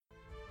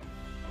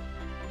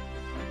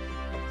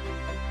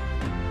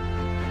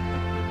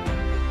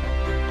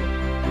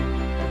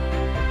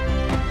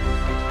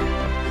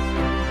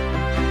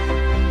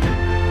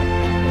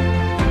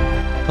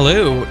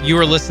Hello, you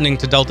are listening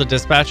to Delta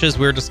Dispatches.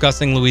 We're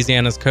discussing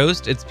Louisiana's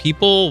coast, its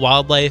people,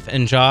 wildlife,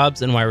 and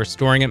jobs, and why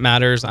restoring it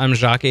matters. I'm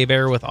Jacques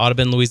Hebert with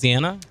Audubon,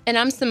 Louisiana. And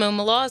I'm Simone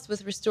Maloz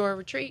with Restore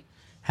Retreat.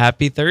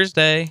 Happy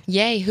Thursday.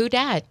 Yay, who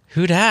dat?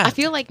 Who dat? I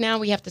feel like now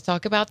we have to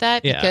talk about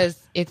that because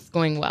it's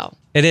going well.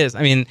 It is.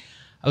 I mean,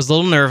 I was a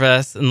little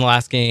nervous in the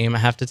last game, I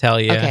have to tell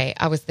you. Okay,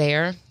 I was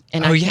there.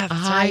 And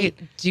I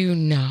do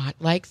not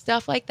like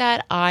stuff like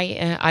that.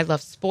 I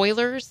love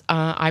spoilers.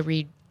 I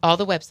read all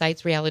the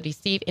websites, Reality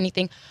Steve,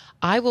 anything.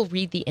 I will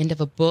read the end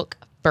of a book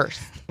first.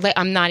 Like,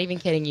 I'm not even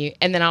kidding you.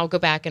 And then I'll go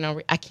back and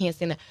I can't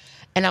stand that.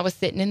 And I was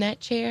sitting in that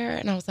chair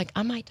and I was like,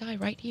 I might die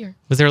right here.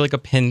 Was there like a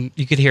pin?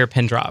 You could hear a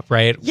pin drop,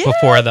 right? Yeah,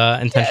 before the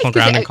intentional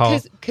grounding call.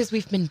 Because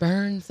we've been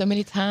burned so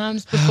many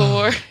times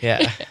before.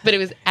 Yeah. But it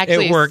was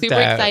actually a super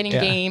exciting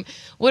game.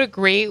 What a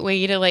great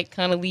way to like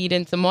kind of lead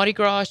into Mardi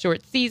Gras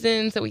short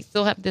season. So we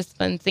still have this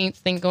fun Saints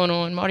thing going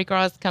on. Mardi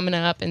Gras is coming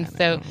up. And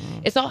so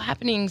it's all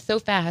happening so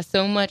fast,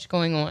 so much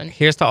going on.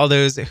 Here's to all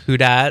those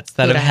Whodats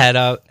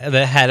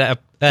that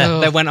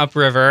that went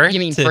upriver. You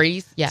mean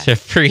Freeze? Yeah. To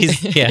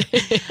Freeze, yeah.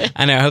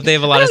 I know. I hope they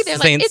have a lot of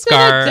Saint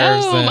scarves.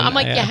 I'm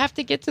like, you have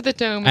to get to the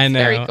dome. It's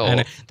very cool. I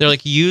know. They're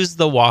like, use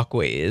the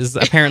walkways.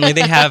 Apparently,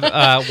 they have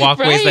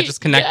walkways that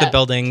just connect the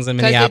buildings in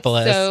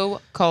Minneapolis. It's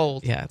so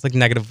cold. Yeah, it's like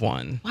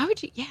 -1. Why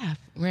would you? Yeah.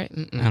 I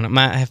don't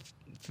know. I have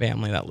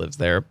family that lives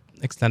there,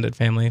 extended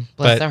family.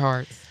 Bless their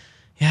hearts.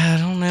 Yeah, I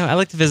don't know. I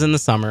like to visit in the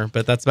summer,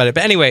 but that's about it.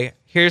 But anyway,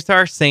 here's to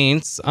our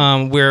Saints.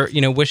 We're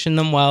wishing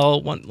them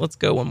well. Let's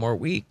go one more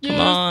week. Come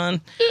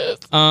on. Yes.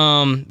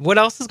 What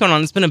else is going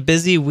on? It's been a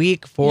busy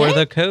week for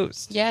the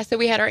coast. Yeah. So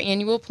we had our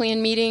annual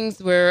plan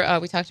meetings where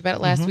we talked about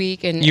it last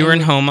week, and you were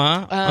in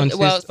Homa.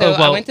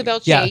 I went to Belle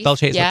Chase. Yeah, Belle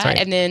Chase. Yeah, that's right.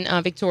 and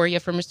then Victoria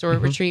from Restore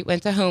Retreat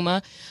went to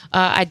Homa.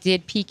 I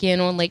did peek in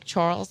on Lake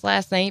Charles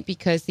last night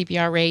because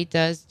CPRA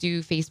does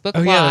do Facebook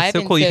Live. Yeah, that's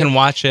so cool. You can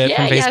watch it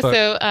from Facebook. Yeah.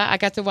 So I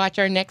got to watch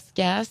our next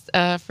guest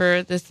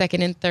for the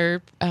second and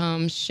third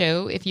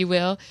show, if you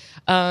will.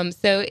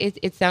 So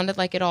it sounded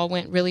like it all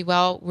went really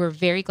well. We're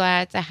very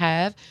glad to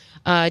have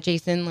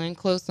Jason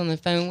Landclose on the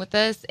phone with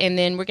us. And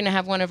then we're going to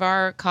have one of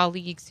our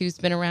colleagues who's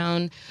been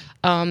around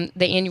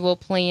the annual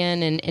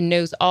plan and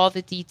knows all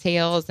the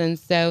details. And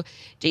so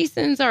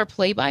Jason's our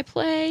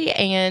play-by-play,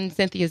 and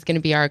Cynthia's going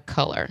to be our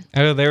color.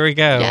 Oh, there we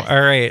go. Yes.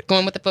 All right.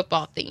 Going with the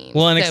football theme.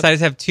 Well, and excited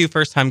to have 2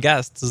 first-time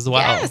guests as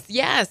well.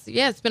 Yes.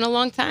 It's been a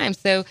long time.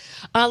 So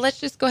let's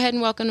just go ahead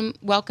and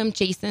welcome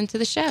Jason to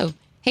the show.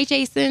 Hey,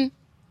 Jason.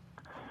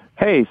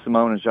 Hey,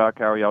 Simone and Jacques.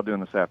 How are y'all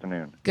doing this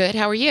afternoon? Good.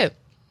 How are you?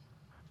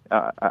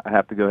 I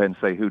have to go ahead and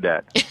say who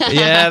dat.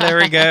 Yeah, there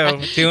we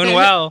go. Doing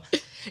well.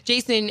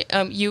 Jason,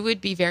 you would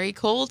be very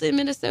cold in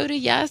Minnesota,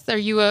 yes? Are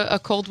you a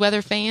cold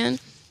weather fan?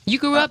 You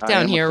grew up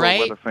down here, right?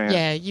 Weather fan.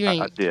 Yeah, you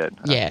ain't. I did.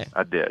 Yeah.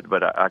 I did,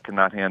 but I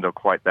cannot handle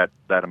quite that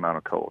amount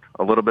of cold.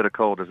 A little bit of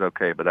cold is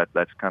okay, but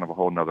that's kind of a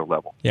whole nother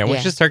level. Yeah,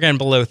 once you start getting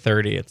below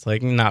 30, it's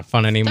like not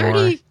fun anymore.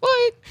 30?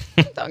 What?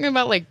 I'm talking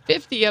about like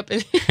 50 up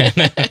in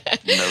No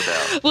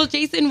doubt. Well,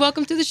 Jason,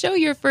 welcome to the show.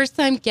 You're a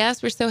first-time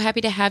guest. We're so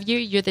happy to have you.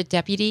 You're the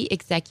Deputy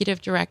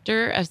Executive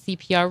Director of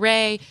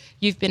CPRA.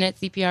 You've been at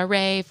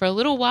CPRA for a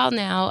little while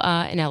now,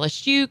 an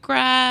LSU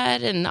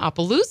grad and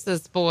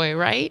Opelousas boy,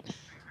 right?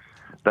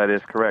 That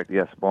is correct.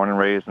 Yes, born and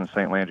raised in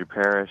St. Landry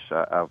Parish.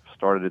 I've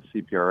started at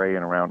CPRA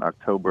in around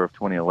October of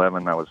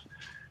 2011. I was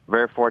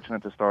very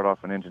fortunate to start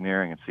off in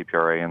engineering at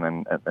CPRA,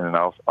 and then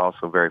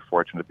also very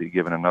fortunate to be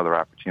given another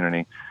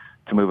opportunity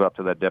to move up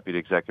to that Deputy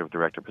Executive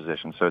Director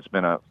position. So it's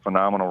been a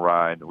phenomenal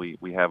ride.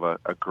 We have a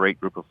great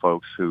group of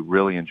folks who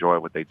really enjoy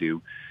what they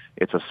do.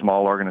 It's a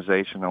small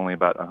organization, only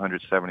about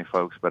 170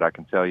 folks, but I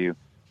can tell you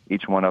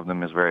each one of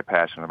them is very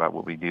passionate about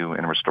what we do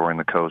in restoring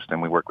the coast,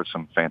 and we work with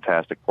some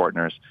fantastic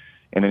partners.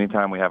 And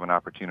anytime we have an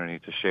opportunity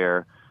to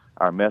share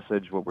our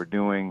message, what we're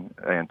doing,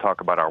 and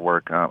talk about our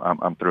work,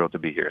 I'm thrilled to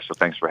be here. So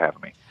thanks for having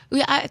me.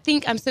 I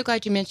think I'm so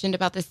glad you mentioned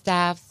about the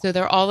staff. So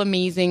they're all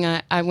amazing.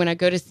 When I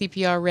go to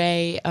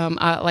CPRA,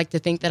 I like to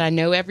think that I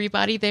know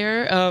everybody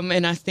there,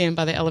 and I stand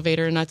by the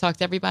elevator and I talk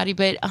to everybody.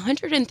 But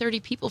 130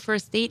 people for a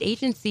state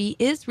agency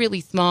is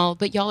really small,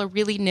 but y'all are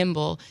really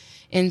nimble.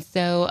 And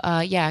so,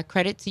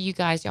 credit to you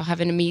guys. Y'all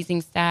have an amazing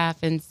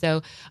staff. And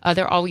so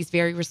they're always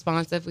very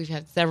responsive. We've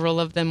had several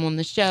of them on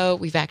the show.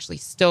 We've actually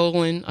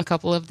stolen a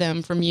couple of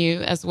them from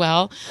you as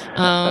well.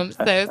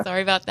 So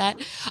sorry about that.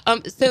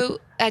 So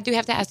I do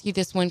have to ask you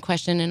this one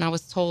question. And I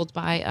was told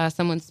by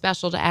someone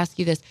special to ask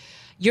you this.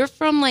 You're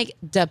from like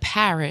the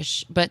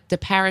parish, but the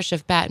parish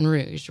of Baton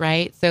Rouge,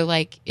 right? So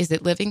like, is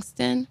it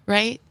Livingston,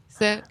 right?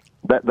 So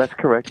That's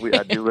correct.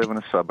 I do live in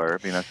a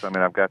suburb. So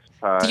I've got some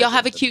ties. Do y'all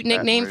have a cute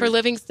nickname for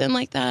Livingston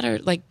like that, or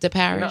like the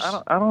parish?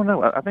 I don't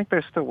know. I think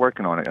they're still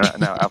working on it.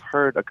 Now, I've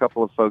heard a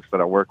couple of folks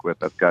that I work with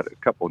have got a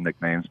couple of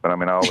nicknames, but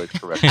I always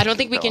correct them. I don't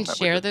think we can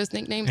share those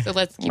nicknames, so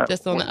let's keep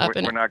this on the up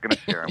and up. We're not going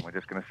to share them. We're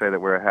just going to say that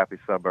we're a happy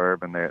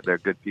suburb, and they're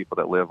good people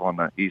that live on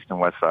the east and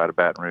west side of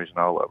Baton Rouge and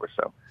all over.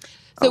 So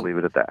I'll leave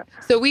it at that.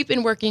 So we've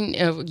been working,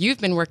 you've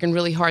been working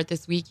really hard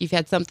this week. You've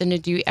had something to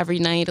do every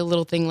night, a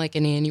little thing like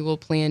an annual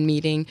plan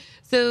meeting.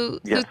 So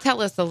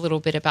tell us a little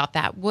bit about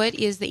that. What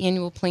is the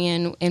annual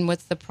plan and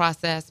what's the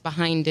process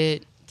behind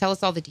it? Tell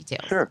us all the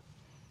details. Sure.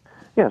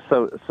 Yeah,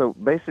 so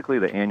basically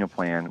the annual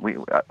plan,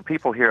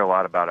 people hear a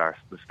lot about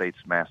the state's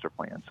master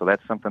plan. So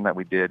that's something that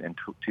we did in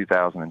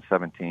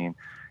 2017,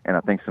 and I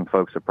think some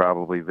folks have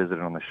probably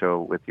visited on the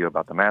show with you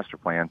about the master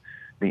plan.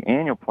 The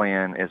annual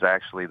plan is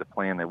actually the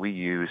plan that we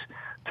use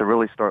to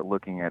really start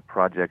looking at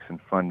projects and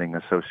funding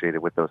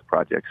associated with those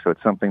projects. So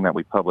it's something that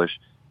we publish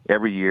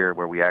every year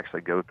where we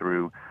actually go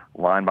through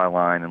line by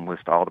line and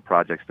list all the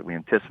projects that we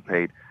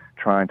anticipate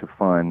trying to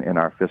fund in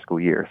our fiscal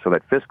year. So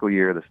that fiscal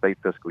year, the state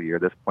fiscal year,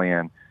 this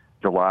plan,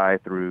 July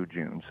through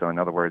June. So in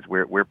other words,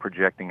 we're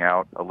projecting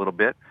out a little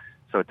bit.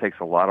 So it takes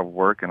a lot of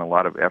work and a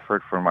lot of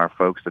effort from our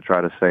folks to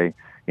try to say,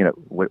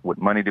 what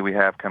money do we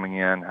have coming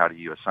in? How do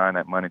you assign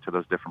that money to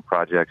those different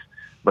projects?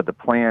 But the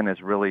plan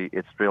is really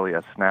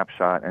a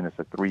snapshot, and it's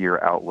a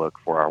 3-year outlook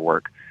for our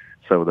work.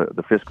 So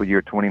the fiscal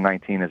year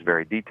 2019 is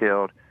very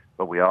detailed,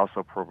 but we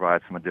also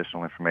provide some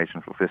additional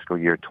information for fiscal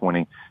year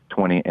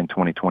 2020 and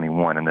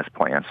 2021 in this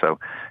plan. So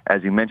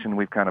as you mentioned,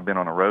 we've kind of been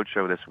on a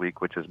roadshow this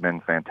week, which has been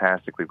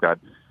fantastic. We've got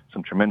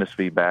some tremendous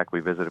feedback.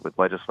 We visited with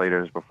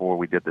legislators before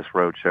we did this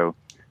roadshow,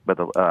 but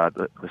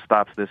the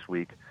stops this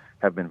week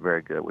have been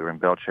very good. We were in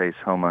Belle Chase,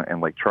 Houma, and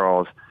Lake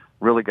Charles.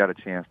 Really got a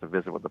chance to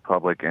visit with the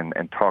public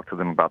and talk to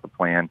them about the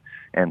plan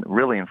and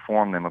really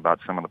inform them about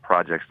some of the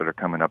projects that are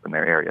coming up in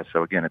their area.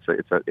 So again,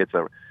 it's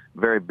a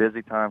very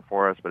busy time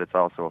for us, but it's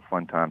also a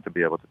fun time to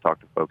be able to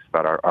talk to folks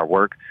about our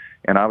work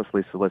and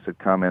obviously solicit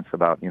comments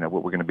about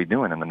what we're going to be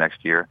doing in the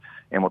next year.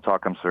 And we'll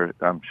talk, I'm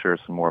sure,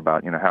 some more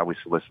about how we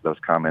solicit those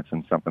comments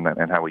and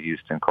and how we use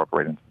to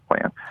incorporate into the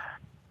plan.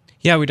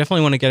 Yeah, we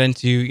definitely want to get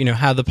into,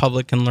 how the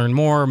public can learn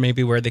more,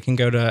 maybe where they can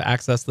go to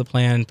access the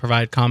plan,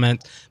 provide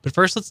comments. But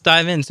first, let's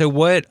dive in. So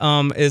what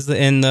is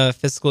in the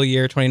fiscal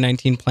year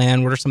 2019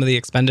 plan? What are some of the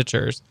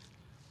expenditures?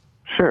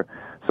 Sure.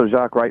 So,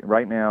 Jacques,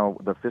 right now,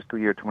 the fiscal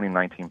year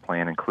 2019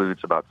 plan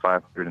includes about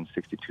 $562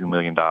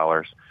 million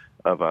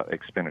of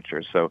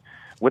expenditures. So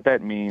what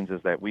that means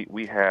is that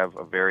we have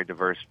a very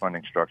diverse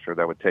funding structure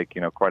that would take,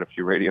 quite a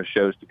few radio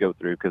shows to go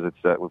through because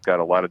we've got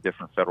a lot of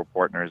different federal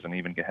partners and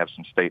even have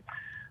some state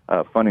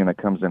funding that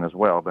comes in as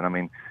well. But,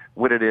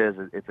 what it is,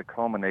 it's a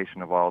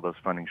culmination of all those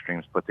funding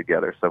streams put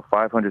together. So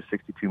 $562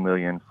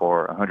 million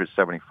for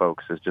 170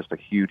 folks is just a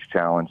huge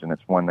challenge, and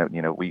it's one that,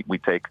 we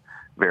take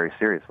very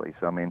seriously.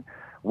 So,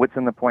 what's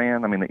in the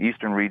plan? The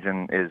Eastern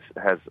region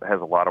has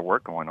a lot of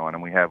work going on,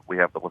 and we have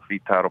the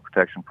Lafitte Tidal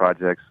Protection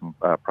projects,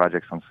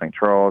 projects on St.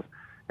 Charles,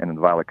 and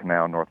the Violet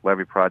Canal North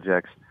Levee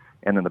projects.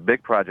 And then the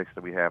big projects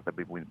that we have that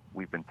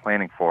we've been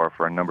planning for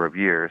a number of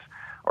years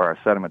are our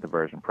sediment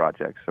diversion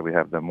projects. So we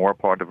have the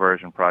Maurepas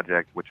Diversion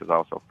Project, which is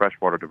also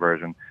freshwater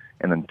diversion,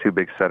 and then 2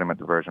 big sediment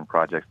diversion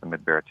projects, the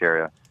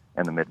Mid-Barataria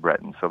and the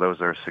Mid-Breton. So those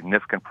are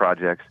significant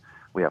projects.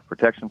 We have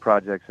protection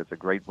projects. It's a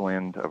great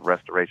blend of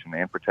restoration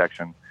and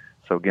protection.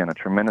 So again, a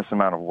tremendous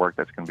amount of work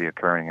that's going to be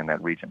occurring in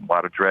that region. A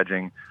lot of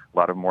dredging, a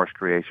lot of marsh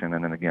creation,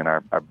 and then again,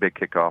 our big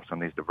kickoffs on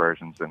these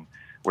diversions. And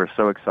we're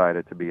so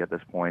excited to be at this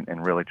point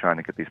and really trying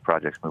to get these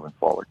projects moving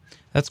forward.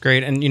 That's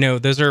great. And,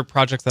 those are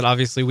projects that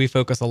obviously we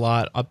focus a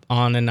lot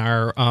on in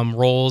our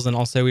roles. And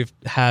also we've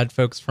had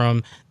folks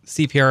from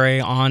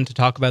CPRA on to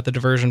talk about the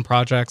diversion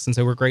projects. And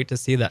so we're great to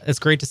see that. It's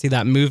great to see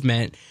that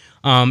movement.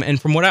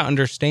 And from what I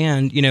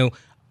understand,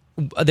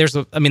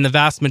 the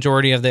vast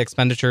majority of the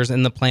expenditures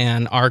in the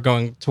plan are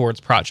going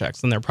towards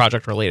projects and they're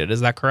project related.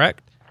 Is that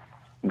correct?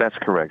 That's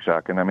correct,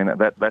 Jacques. And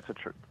that's a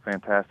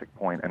fantastic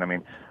point.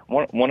 And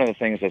one of the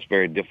things that's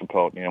very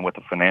difficult, with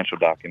the financial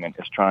document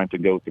is trying to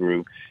go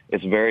through.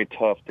 It's very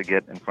tough to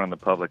get in front of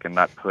the public and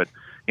not put,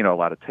 a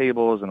lot of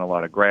tables and a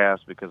lot of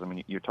graphs because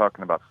you're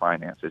talking about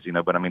finances,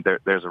 but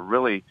there's a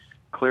really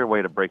clear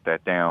way to break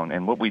that down.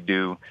 And what we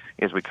do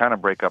is we kind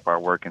of break up our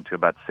work into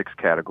about 6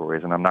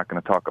 categories. And I'm not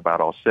going to talk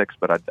about all 6,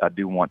 but I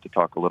do want to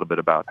talk a little bit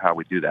about how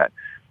we do that.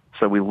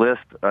 So we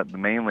list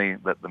mainly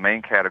the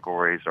main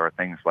categories are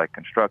things like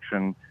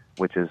construction,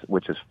 which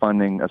is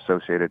funding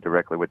associated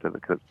directly with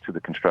to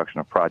the construction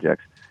of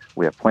projects.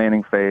 We have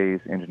planning phase,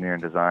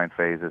 engineering design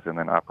phases, and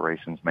then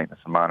operations,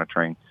 maintenance, and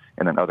monitoring,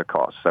 and then other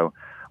costs. So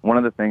one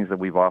of the things that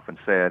we've often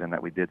said, and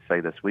that we did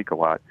say this week a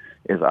lot,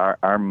 is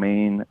our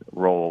main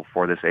role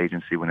for this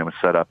agency when it was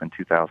set up in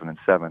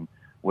 2007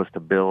 was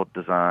to build,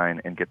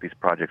 design, and get these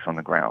projects on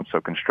the ground.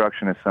 So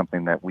construction is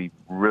something that we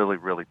really,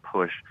 really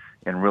push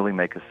and really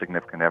make a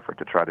significant effort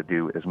to try to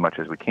do as much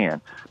as we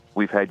can.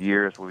 We've had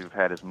years where we've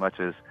had as much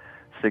as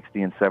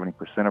 60 and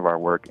 70% of our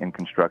work in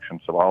construction.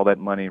 So all that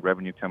money,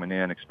 revenue coming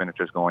in,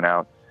 expenditures going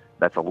out,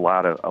 that's a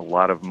lot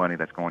of money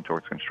that's going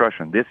towards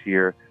construction. This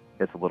year,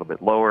 it's a little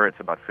bit lower. It's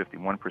about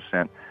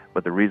 51%.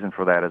 But the reason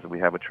for that is that we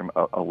have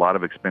a lot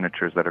of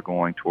expenditures that are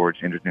going towards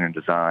engineering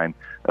design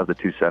of the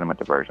 2 sediment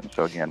diversions.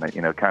 So again,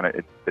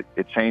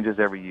 it changes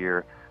every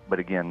year. But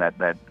again,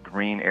 that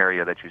green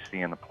area that you see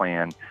in the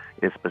plan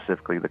is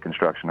specifically the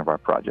construction of our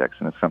projects,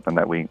 and it's something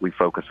that we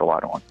focus a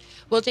lot on.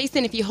 Well,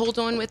 Jason, if you hold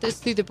on with us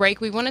through the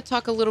break, we want to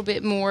talk a little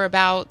bit more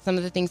about some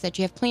of the things that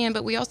you have planned,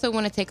 but we also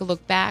want to take a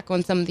look back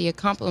on some of the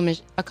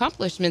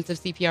accomplishments of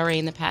CPRA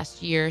in the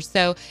past year.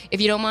 So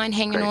if you don't mind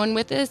hanging on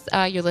with us,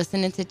 you're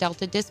listening to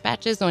Delta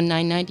Dispatches on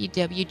 990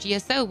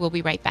 WGSO. We'll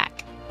be right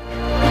back.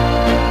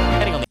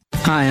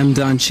 Hi, I'm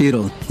Don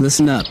Cheadle.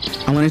 Listen up.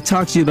 I want to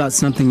talk to you about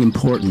something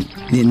important,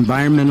 the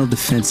Environmental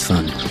Defense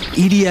Fund.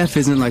 EDF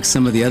isn't like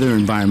some of the other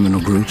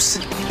environmental groups.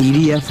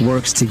 EDF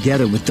works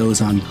together with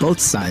those on both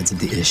sides of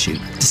the issue.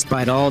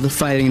 Despite all the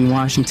fighting in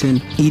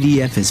Washington,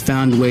 EDF has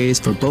found ways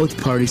for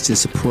both parties to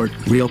support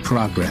real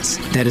progress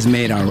that has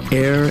made our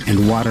air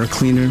and water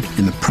cleaner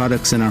and the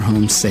products in our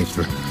homes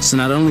safer. So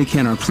not only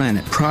can our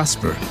planet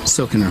prosper,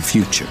 so can our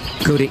future.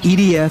 Go to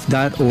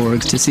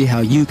edf.org to see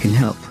how you can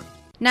help.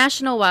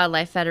 National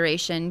Wildlife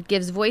Federation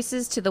gives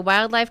voices to the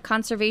wildlife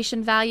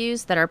conservation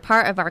values that are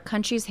part of our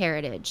country's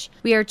heritage.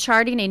 We are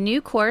charting a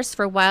new course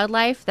for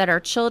wildlife that our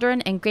children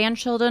and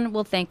grandchildren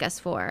will thank us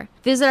for.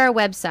 Visit our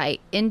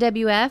website,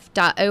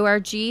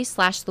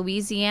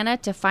 nwf.org/Louisiana,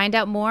 to find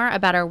out more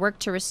about our work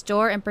to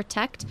restore and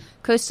protect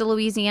coastal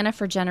Louisiana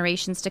for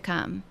generations to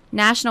come.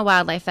 National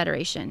Wildlife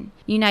Federation,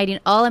 uniting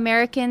all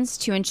Americans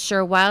to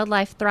ensure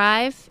wildlife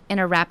thrive in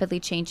a rapidly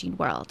changing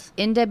world.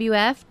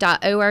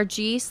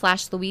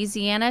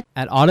 nwf.org/Louisiana.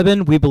 At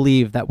Audubon, we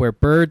believe that where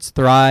birds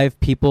thrive,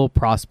 people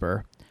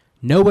prosper.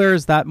 Nowhere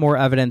is that more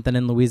evident than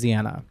in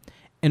Louisiana.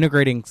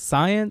 Integrating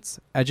science,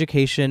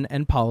 education,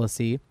 and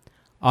policy,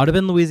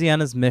 Audubon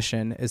Louisiana's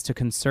mission is to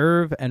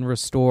conserve and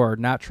restore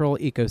natural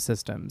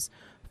ecosystems,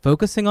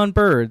 focusing on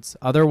birds,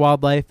 other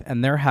wildlife,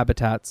 and their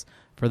habitats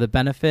for the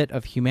benefit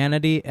of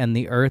humanity and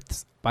the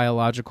Earth's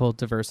biological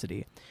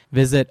diversity.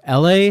 Visit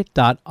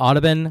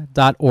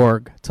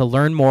la.audubon.org to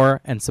learn more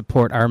and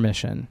support our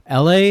mission.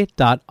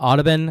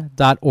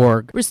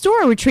 la.audubon.org.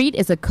 Restore a Retreat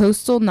is a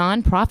coastal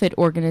nonprofit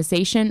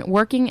organization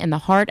working in the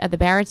heart of the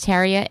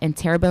Barataria and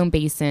Terrebonne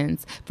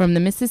basins, from the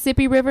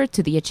Mississippi River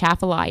to the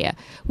Atchafalaya.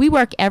 We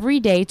work every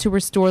day to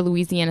restore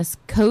Louisiana's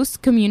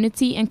coast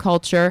community and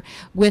culture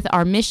with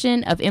our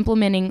mission of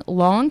implementing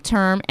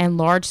long-term and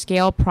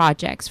large-scale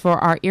projects for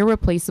our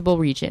irreplaceable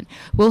region.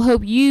 We'll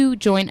hope you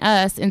join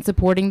us in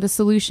supporting the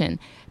solution.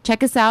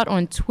 Check us out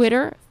on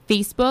Twitter,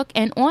 Facebook,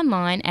 and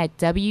online at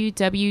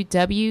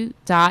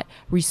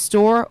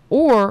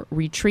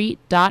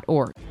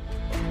www.restoreorretreat.org.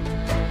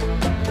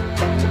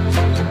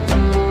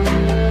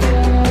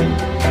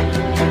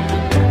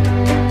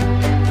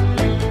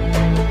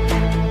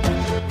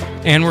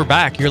 And we're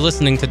back. You're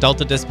listening to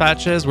Delta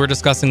Dispatches. We're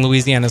discussing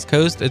Louisiana's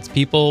coast, its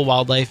people,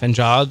 wildlife, and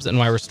jobs, and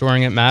why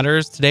restoring it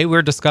matters. Today,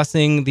 we're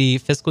discussing the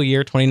fiscal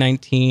year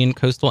 2019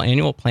 Coastal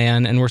Annual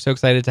Plan, and we're so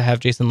excited to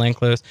have Jason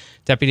Lanclos,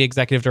 Deputy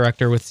Executive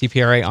Director with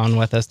CPRA, on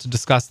with us to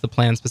discuss the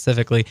plan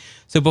specifically.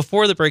 So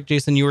before the break,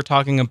 Jason, you were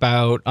talking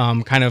about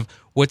kind of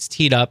what's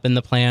teed up in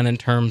the plan in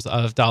terms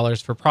of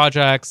dollars for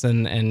projects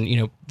and you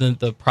know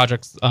the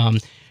projects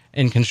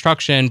in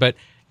construction, but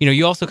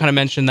you also kind of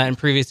mentioned that in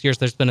previous years,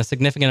 there's been a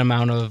significant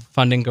amount of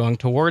funding going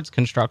towards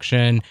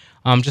construction.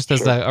 Just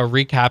as a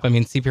recap, I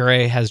mean,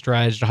 CPRA has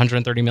dredged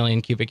 130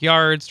 million cubic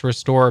yards to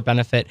restore or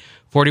benefit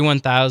over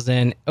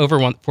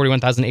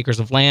 41,000 acres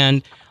of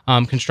land,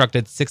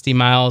 constructed 60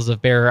 miles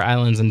of barrier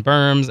islands and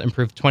berms,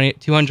 improved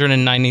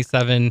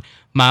 297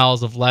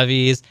 miles of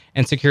levees,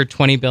 and secured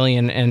 $20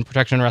 billion in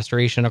protection and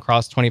restoration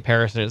across 20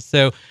 parishes.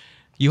 So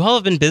you all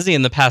have been busy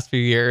in the past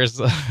few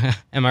years.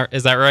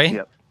 Is that right?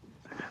 Yep.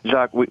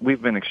 Jacques,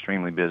 we've been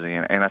extremely busy,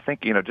 and I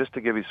think just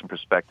to give you some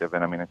perspective,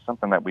 and I mean it's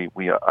something that I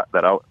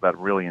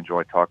really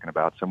enjoy talking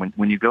about. So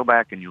when you go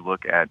back and you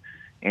look at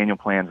annual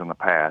plans in the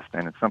past,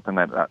 and it's something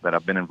that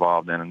I've been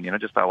involved in, and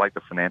just I like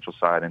the financial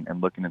side and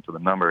looking into the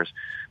numbers.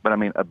 But I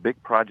mean, a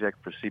big project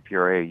for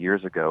CPRA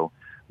years ago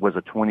was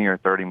a $20 or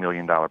 $30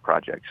 million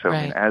project. So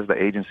Right. as the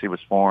agency was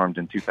formed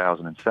in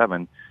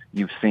 2007,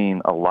 you've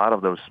seen a lot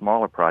of those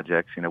smaller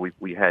projects. We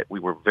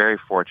were very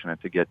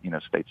fortunate to get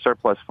state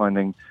surplus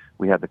funding.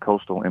 We had the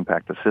Coastal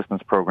Impact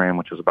Assistance Program,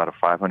 which was about a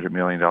 $500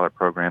 million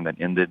program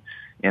that ended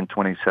in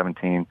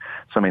 2017.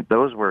 So, I mean,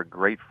 those were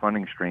great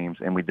funding streams,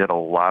 and we did a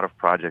lot of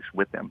projects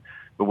with them.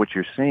 But what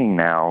you're seeing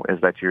now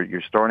is that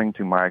you're starting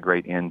to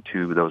migrate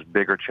into those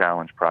bigger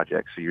challenge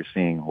projects. So you're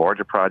seeing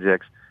larger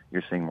projects.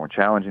 You're seeing more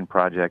challenging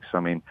projects. So,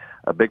 I mean,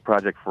 a big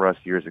project for us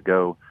years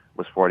ago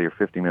was $40 or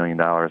 $50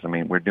 million. I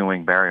mean, we're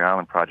doing Barrier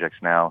Island projects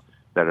now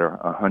that are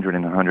 $100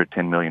 and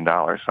 $110 million.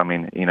 So, I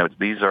mean,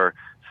 these are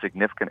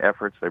significant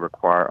efforts. They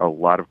require a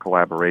lot of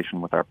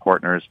collaboration with our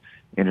partners,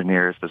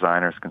 engineers,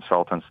 designers,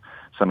 consultants.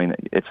 So, I mean,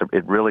 it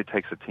really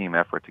takes a team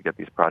effort to get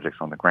these projects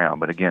on the ground.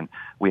 But again,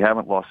 we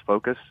haven't lost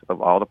focus of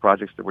all the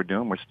projects that we're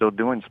doing. We're still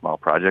doing small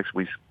projects.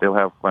 We still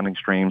have funding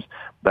streams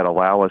that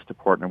allow us to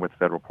partner with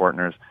federal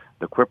partners.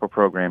 The QIPA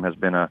program has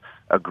been a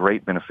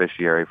great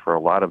beneficiary for a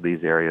lot of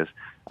these areas.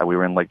 We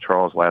were in Lake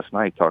Charles last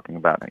night talking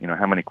about,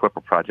 how many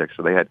QIPA projects.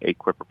 So they had 8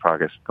 QIPA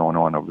projects going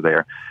on over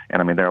there.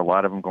 And, I mean, there are a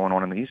lot of them going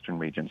on in the eastern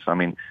region. So, I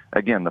mean,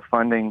 again, the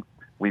funding,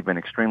 We've been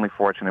extremely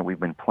fortunate. We've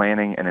been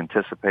planning and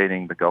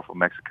anticipating the Gulf of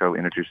Mexico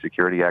Energy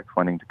Security Act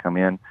funding to come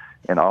in,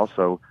 and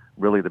also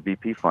really the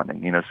BP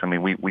funding. So I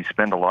mean, we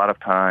spend a lot of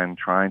time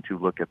trying to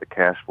look at the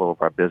cash flow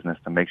of our business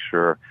to make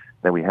sure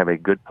that we have a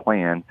good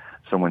plan,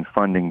 so when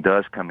funding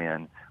does come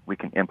in, we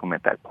can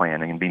implement that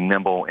plan and be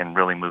nimble and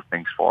really move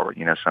things forward.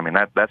 So I mean,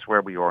 that's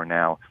where we are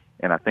now.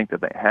 And I think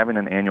that having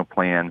an annual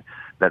plan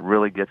that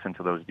really gets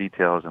into those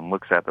details and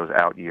looks at those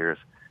out years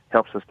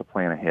helps us to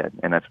plan ahead,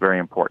 and that's very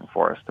important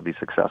for us to be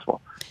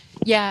successful.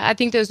 Yeah, I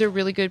think those are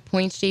really good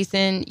points,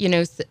 Jason.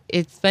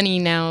 It's funny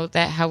now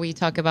that how we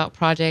talk about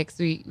projects,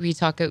 we used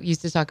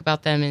to talk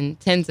about them in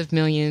tens of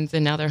millions,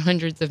 and now they're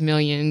hundreds of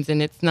millions,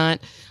 and it's not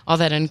all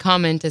that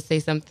uncommon to say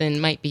something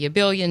might be $1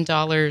 billion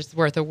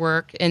worth of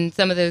work. And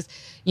some of those,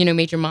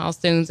 major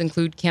milestones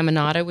include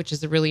Caminada, which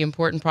is a really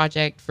important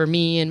project for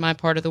me in my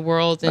part of the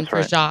world, and That's for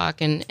right.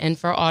 Jacques and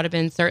for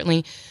Audubon.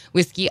 Certainly,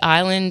 Whiskey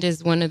Island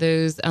is one of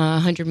those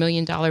 $100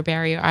 million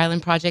Barrier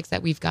Island projects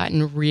that we've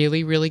gotten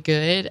really, really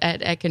good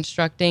at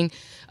constructing.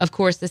 Of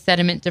course, the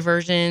sediment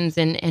diversions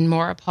and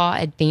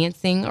Maurepas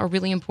advancing are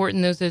really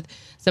important. Those are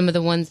some of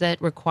the ones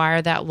that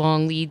require that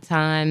long lead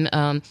time.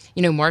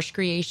 Marsh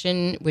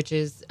creation, which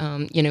is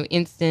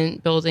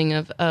instant building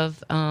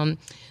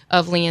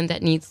of land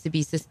that needs to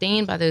be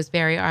sustained by those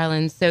barrier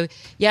islands. So,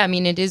 yeah, I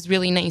mean, it is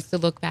really nice to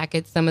look back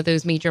at some of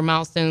those major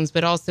milestones,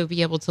 but also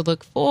be able to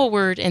look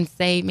forward and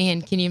say,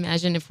 man, can you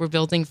imagine if we're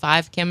building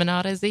 5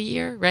 Caminadas a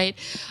year, right?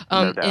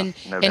 No doubt.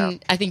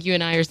 And I think you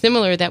and I are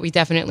similar, that we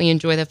definitely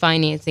enjoy the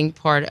financing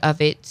part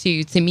of it,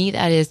 too. To me,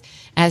 that is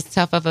as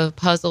tough of a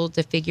puzzle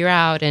to figure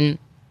out. And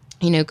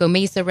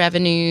GOMESA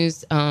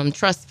revenues,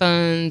 trust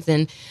funds,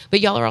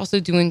 but y'all are also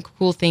doing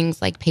cool things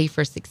like Pay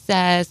for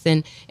Success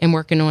and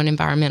working on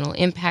environmental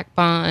impact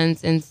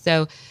bonds. And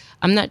so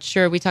I'm not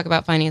sure, we talk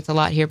about finance a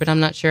lot here, but I'm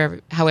not sure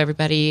how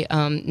everybody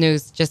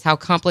knows just how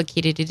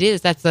complicated it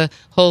is. That's a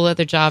whole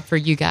other job for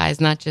you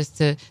guys, not just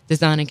to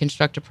design and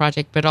construct a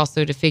project, but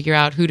also to figure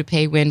out who to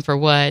pay when for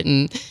what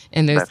and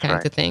those That's kinds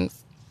right. of things.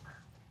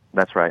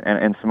 That's right.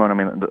 And Simone, I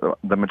mean,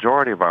 the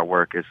majority of our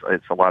work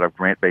it's a lot of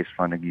grant-based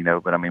funding,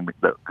 but I mean,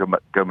 the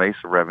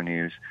GOMESA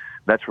revenues,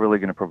 that's really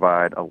going to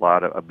provide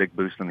a big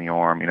boost in the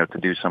arm, to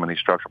do some of these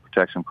structural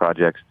protection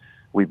projects.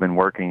 We've been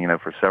working,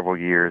 for several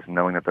years,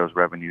 knowing that those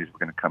revenues were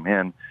going to come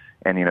in,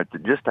 and,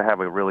 just to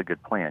have a really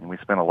good plan. We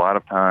spent a lot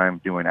of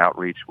time doing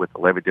outreach with the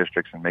levee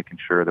districts and making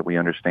sure that we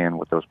understand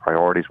what those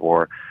priorities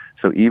were.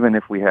 So even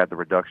if we had the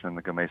reduction in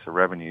the GOMESA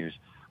revenues,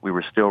 we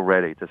were still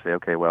ready to say,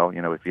 okay, well,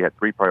 if you had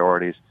 3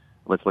 priorities,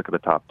 let's look at the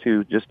top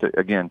 2, just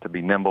to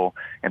be nimble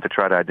and to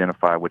try to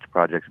identify which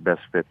projects best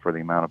fit for the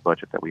amount of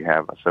budget that we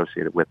have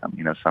associated with them.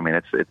 So I mean,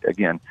 it's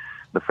again,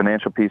 the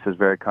financial piece is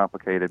very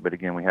complicated, but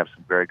again, we have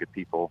some very good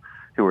people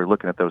who are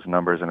looking at those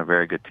numbers and a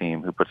very good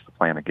team who puts the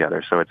plan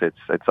together. So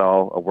it's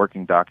all a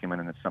working document,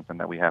 and it's something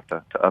that we have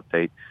to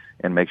update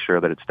and make sure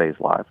that it stays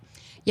live.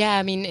 Yeah,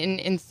 I mean,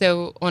 and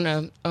so on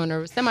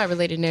a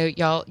semi-related note,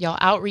 y'all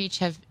outreach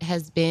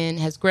has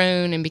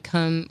grown and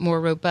become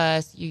more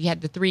robust. You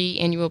had the 3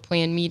 annual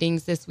plan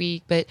meetings this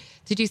week, but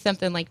to do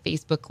something like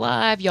Facebook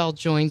Live, y'all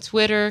joined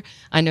Twitter.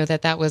 I know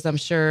that was, I'm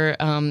sure,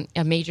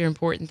 a major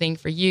important thing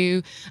for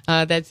you.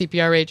 That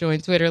CPRA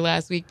joined Twitter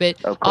last week,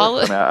 but Of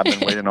course, I've been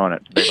waiting on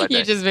it day by day.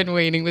 You've just been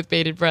waiting with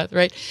bated breath,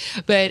 right?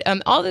 But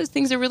all those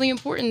things are really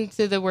important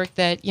to the work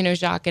that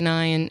Jacques and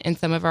I and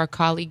some of our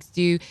colleagues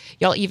do.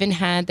 Y'all even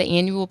had the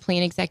annual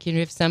plan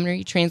executive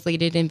summary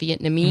translated in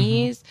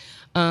Vietnamese.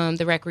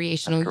 The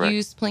recreational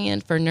use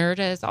plan for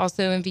NERDA is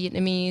also in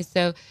Vietnamese.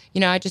 So,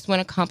 I just want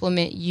to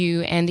compliment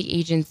you and the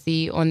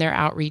agency on their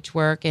outreach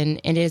work,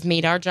 and it has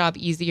made our job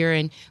easier.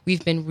 And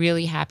we've been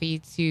really happy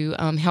to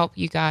help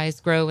you guys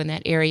grow in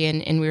that area.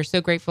 And we're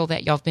so grateful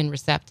that y'all have been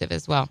receptive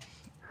as well.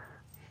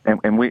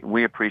 And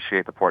we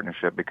appreciate the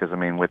partnership, because, I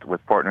mean,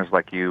 with partners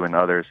like you and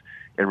others,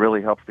 it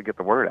really helps to get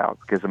the word out.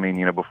 Because, I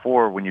mean,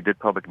 before, when you did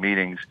public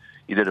meetings,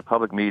 you did a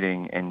public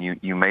meeting and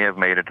you may have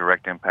made a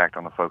direct impact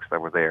on the folks that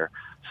were there.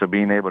 So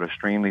being able to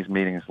stream these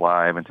meetings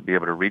live and to be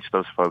able to reach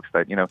those folks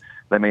that,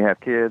 they may have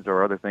kids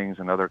or other things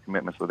and other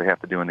commitments that they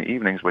have to do in the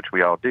evenings, which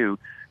we all do,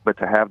 but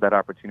to have that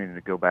opportunity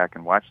to go back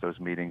and watch those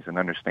meetings and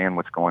understand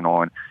what's going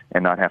on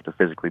and not have to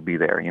physically be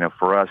there.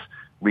 For us,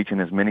 reaching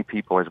as many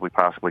people as we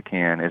possibly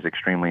can is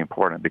extremely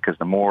important, because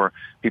the more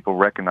people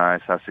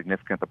recognize how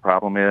significant the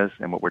problem is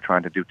and what we're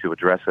trying to do to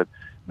address it,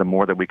 the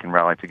more that we can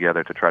rally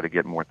together to try to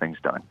get more things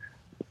done.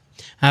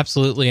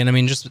 Absolutely. And I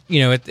mean, just,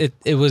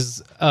 it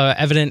was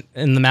evident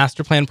in the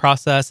master plan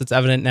process. It's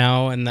evident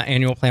now in the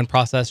annual plan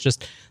process,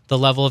 just the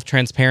level of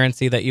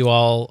transparency that you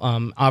all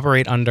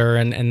operate under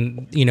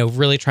and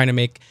really trying to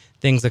make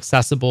things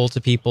accessible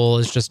to people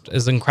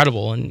is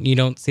incredible. And you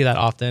don't see that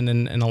often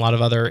in a lot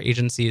of other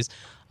agencies.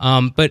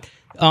 But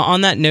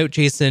on that note,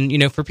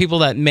 Jason, for people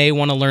that may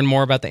want to learn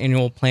more about the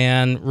annual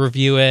plan,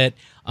 review it,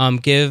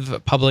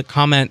 give public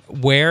comment,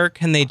 where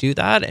can they do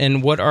that?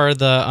 And what are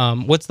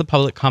what's the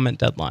public comment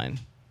deadline?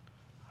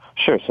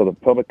 Sure. So the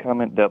public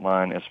comment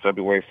deadline is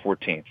February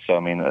 14th. So, I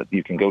mean,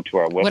 you can go to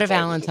our website. What a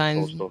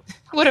Valentine's.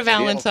 What a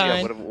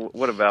Valentine.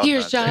 What a Valentine.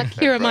 Here, Jacques,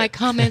 here are my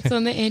comments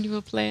on the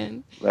annual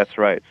plan. That's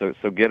right. So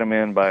get them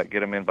in by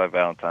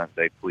Valentine's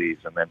Day, please.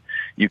 And then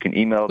you can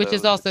email Which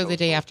is also the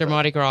day after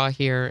Mardi Gras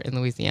here in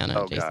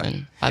Louisiana,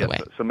 Jason, by the way.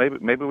 So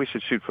maybe we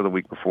should shoot for the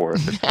week before.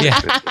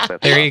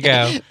 There you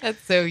go.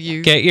 That's so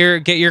you. Get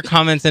your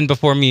comments in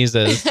before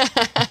Muses.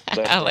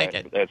 I like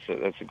it.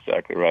 That's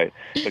exactly right.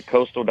 But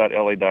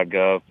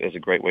coastal.la.gov is a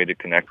great way to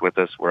connect with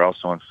us. We're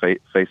also on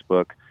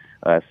Facebook.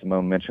 As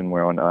Simone mentioned,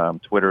 we're on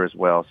Twitter as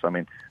well. So, I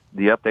mean,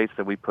 the updates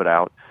that we put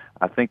out,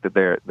 I think that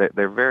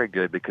they're very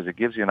good because it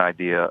gives you an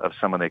idea of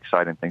some of the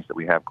exciting things that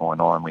we have going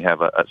on. We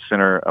have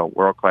a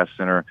world-class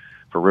center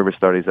for river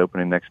studies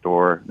opening next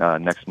door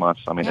next month.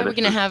 So, I mean,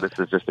 this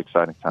is just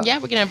exciting time. Yeah,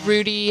 we're going to have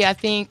Rudy, I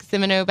think,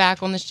 Semino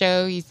back on the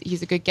show.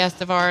 He's a good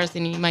guest of ours,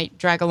 and he might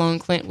drag along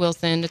Clint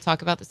Wilson to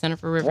talk about the Center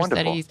for River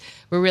Studies.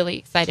 We're really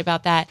excited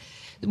about that.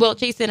 Well,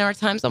 Jason, our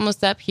time's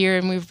almost up here,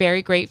 and we're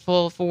very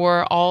grateful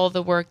for all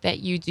the work that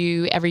you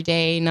do every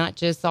day, not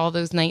just all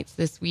those nights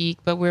this week,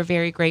 but we're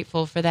very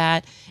grateful for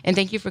that. And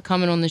thank you for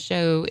coming on the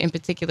show in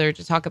particular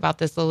to talk about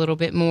this a little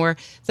bit more.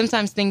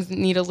 Sometimes things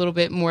need a little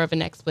bit more of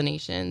an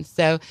explanation.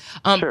 So,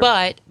 sure.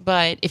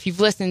 But if you've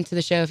listened to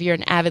the show, if you're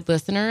an avid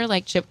listener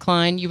like Chip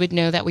Klein, you would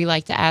know that we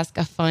like to ask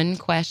a fun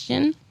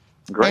question.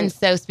 Great. And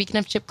so, speaking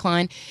of Chip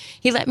Klein,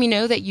 he let me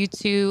know that you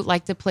two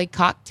like to play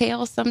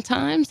cocktails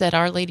sometimes at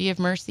Our Lady of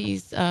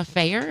Mercy's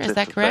fair. Is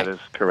that correct? That is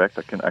correct.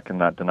 I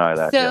cannot deny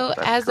that. So,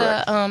 yes,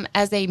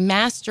 as a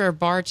master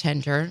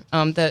bartender,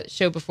 the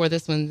show before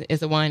this one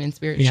is a wine and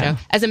spirit show.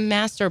 As a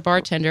master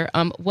bartender,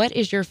 what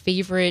is your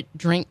favorite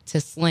drink to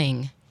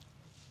sling?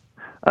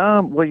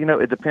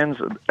 Well, it depends.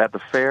 At the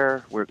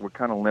fair, we're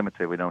kind of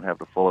limited. We don't have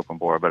the full open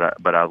bar,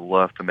 but I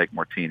love to make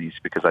martinis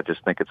because I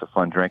just think it's a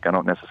fun drink. I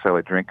don't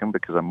necessarily drink them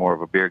because I'm more of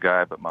a beer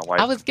guy, but my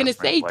wife. I was going to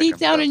say, deep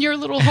down in your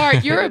little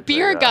heart, you're a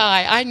beer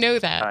guy. I know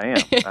that.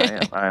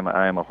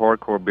 I am a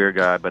hardcore beer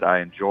guy, but I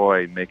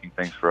enjoy making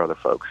things for other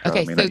folks.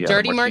 Okay, so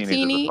dirty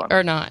martini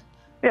or not?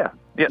 Yeah.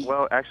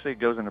 Well, actually, it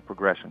goes in a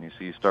progression.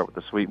 You start with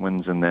the sweet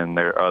ones, and then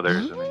there are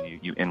others, and then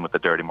you end with the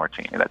dirty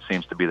martini. That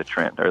seems to be the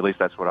trend, or at least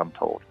that's what I'm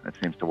told. It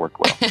seems to work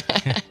well.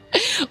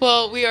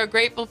 Well, we are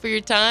grateful for your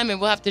time, and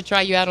we'll have to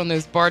try you out on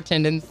those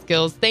bartending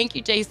skills. Thank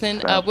you,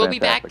 Jason. We'll be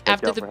back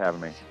after for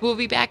having me. We'll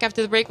be back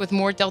after the break with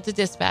more Delta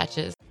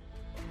Dispatches.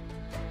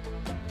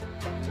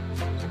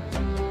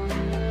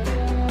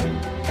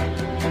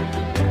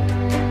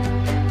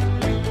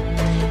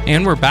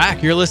 And we're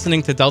back. You're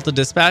listening to Delta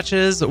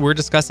Dispatches. We're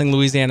discussing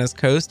Louisiana's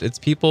coast, its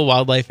people,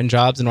 wildlife, and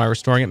jobs, and why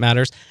restoring it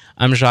matters.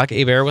 I'm Jacques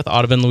Hebert with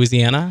Audubon,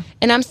 Louisiana.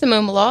 And I'm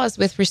Simone Maloz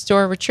with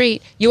Restore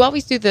Retreat. You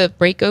always do the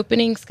break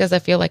openings because I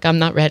feel like I'm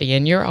not ready,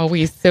 and you're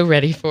always so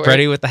ready for it.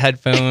 Ready with the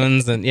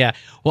headphones. And yeah.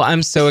 Well,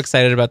 I'm so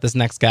excited about this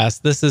next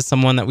guest. This is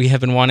someone that we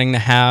have been wanting to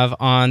have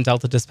on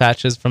Delta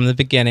Dispatches from the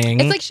beginning.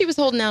 It's like she was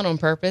holding out on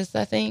purpose,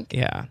 I think.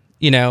 Yeah.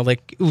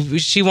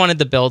 She wanted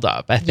the build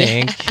up, I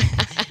think.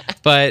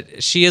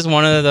 But she is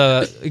one of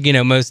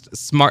the, most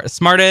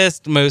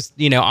smartest, most,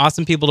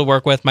 awesome people to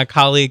work with. My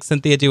colleague,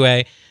 Cynthia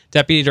Douay,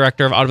 Deputy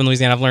Director of Audubon,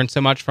 Louisiana. I've learned so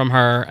much from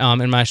her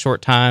in my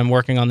short time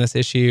working on this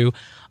issue.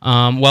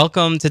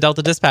 Welcome to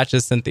Delta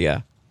Dispatches,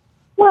 Cynthia.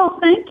 Well,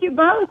 thank you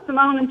both,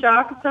 Simone and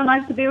Jacques. It's so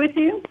nice to be with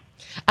you.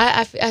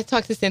 I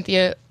talk to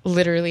Cynthia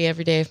literally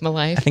every day of my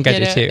life. I think I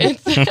do too.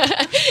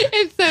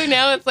 And so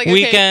now it's like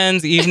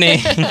weekends,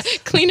 evenings,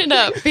 clean it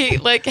up,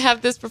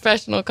 have this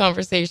professional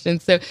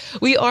conversation. So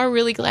we are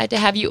really glad to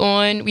have you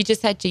on. We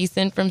just had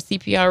Jason from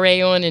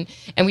CPRA on,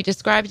 and we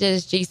described it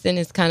as Jason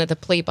is kind of the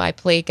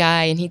play-by-play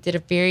guy, and he did a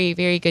very,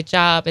 very good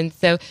job. And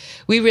so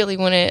we really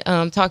want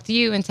to talk to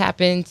you and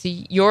tap into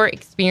your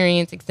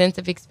experience,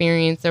 extensive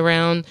experience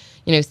around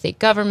state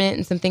government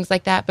and some things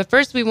like that. But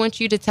first, we want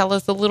you to tell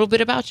us a little bit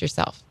about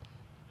yourself.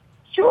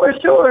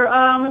 Sure.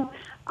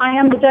 I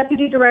am the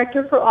Deputy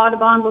Director for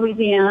Audubon,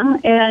 Louisiana,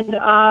 and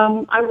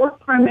I work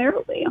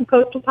primarily on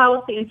coastal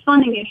policy and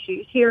funding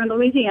issues here in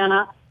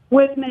Louisiana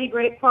with many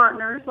great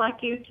partners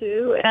like you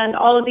two and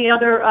all of the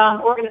other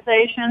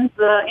organizations,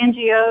 the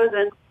NGOs,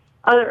 and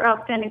other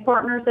outstanding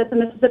partners at the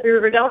Mississippi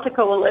River Delta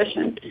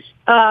Coalition.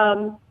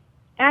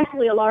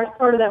 Actually, a large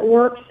part of that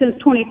work since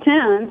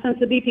 2010, since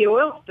the BP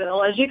oil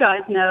spill, as you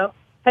guys know,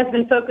 has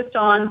been focused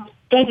on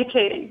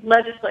educating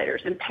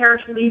legislators and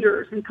parish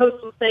leaders and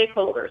coastal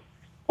stakeholders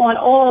on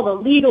all the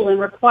legal and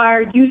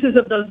required uses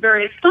of those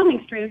various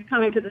funding streams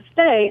coming to the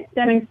state,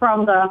 stemming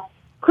from the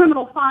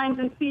criminal fines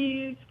and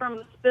fees from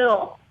the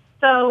spill.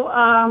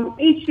 So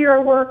each year I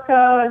work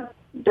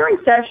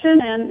during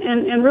session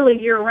and really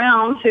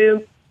year-round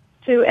to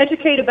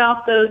educate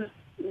about those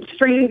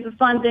streams of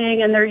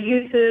funding and their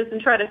uses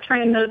and try to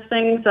train those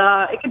things.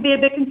 It can be a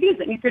bit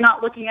confusing if you're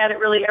not looking at it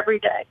really every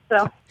day.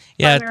 So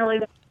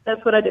primarily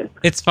that's what I do.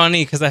 It's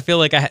funny because I feel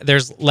like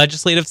there's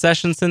legislative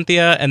session,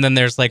 Cynthia, and then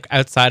there's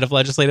outside of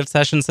legislative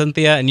session,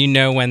 Cynthia. And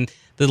when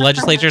the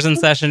legislature's in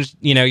session,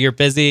 you're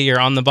busy, you're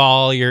on the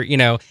ball, you're,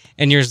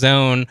 in your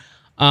zone.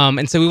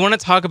 And so we want to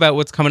talk about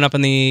what's coming up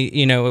in the,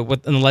 in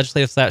the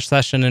legislative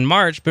session in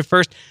March. But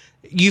first,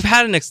 you've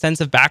had an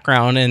extensive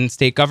background in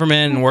state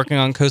government and working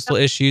on coastal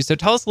issues. So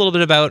tell us a little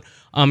bit about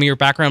your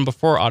background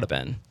before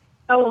Audubon.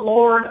 Oh,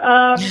 Lord.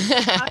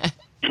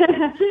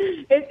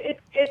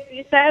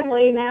 It's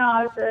sadly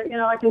now,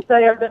 I can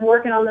say I've been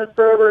working on this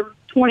for over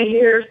 20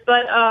 years.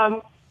 But,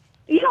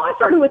 I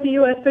started with the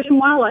U.S. Fish and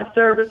Wildlife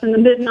Service in the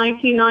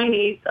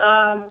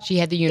mid-1990s. She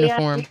had the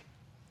uniform. Yeah,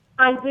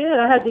 I did.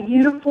 I had the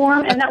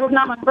uniform, and that was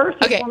not my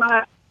first uniform.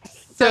 I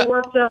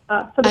worked for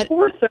the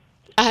Forest Service.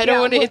 I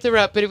don't want to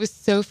interrupt, but it was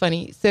so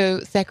funny.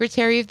 So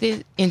Secretary of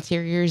the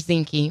Interior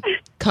Zinke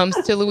comes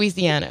to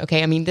Louisiana.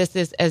 Okay, I mean, this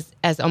is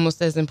as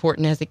almost as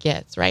important as it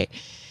gets, right?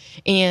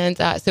 And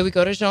so we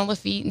go to Jean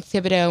Lafitte and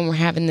Thibodaux, and we're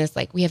having this,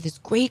 we have this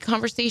great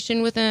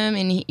conversation with him,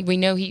 and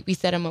we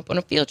set him up on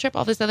a field trip,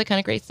 all this other kind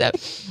of great stuff.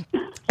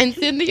 And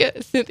Cynthia,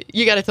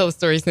 you got to tell the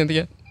story,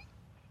 Cynthia.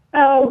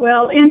 Oh,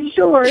 well, in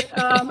short,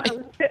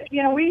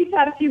 we each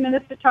had a few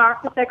minutes to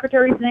talk to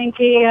Secretary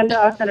Zinke, and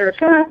Senator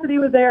Cassidy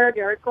was there,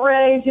 Garrett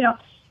Graves.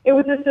 It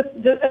was just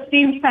a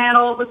esteemed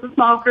panel. It was a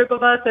small group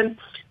of us, and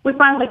we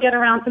finally get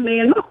around to me,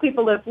 and most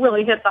people have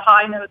really hit the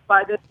high notes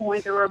by this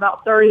point. There were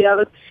about 30 of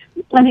us.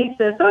 And he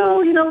says,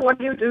 what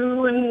do you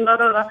do? And blah,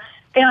 blah, blah.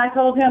 And I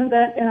told him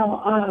that,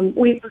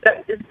 we've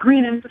got this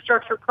green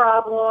infrastructure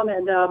problem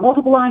and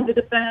multiple lines of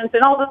defense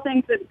and all the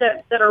things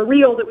that are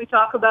real that we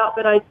talk about.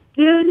 But I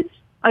did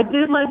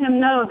let him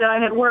know that I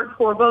had worked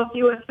for both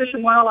U.S. Fish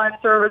and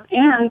Wildlife Service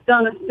and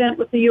done a stint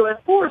with the U.S.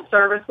 Forest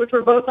Service, which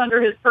were both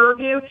under his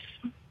purview.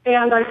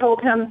 And I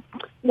told him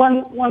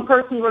one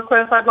personal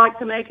request I'd like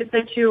to make is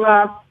that you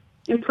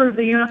improve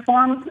the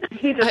uniforms.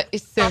 He just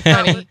it's so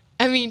funny.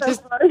 I mean,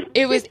 funny.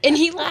 It was, and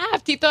he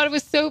laughed. He thought it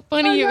was so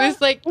funny. It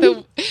was like he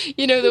told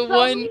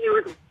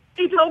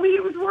me he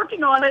was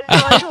working on it.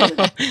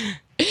 So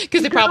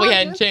because it probably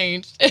hadn't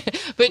changed.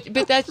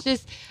 but that's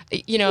just,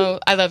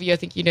 I love you. I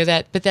think you know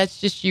that. But that's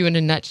just you in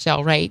a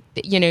nutshell, right?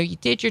 You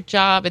did your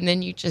job, and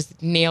then you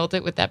just nailed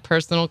it with that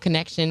personal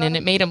connection, and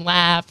it made him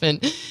laugh. And,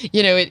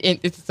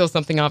 it's still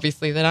something,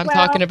 obviously, that I'm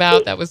talking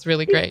about. That was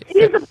really great.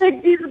 He's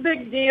a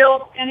big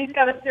deal, and he's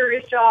got a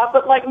serious job.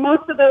 But like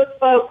most of those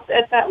folks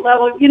at that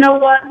level, you know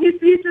what? He's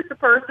just a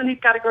person. He's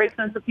got a great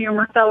sense of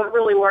humor, so it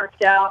really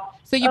worked out.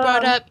 So you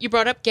brought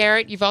up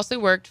Garrett. You've also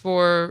worked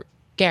for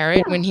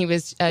Garrett when he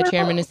was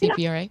chairman of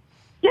CPRA.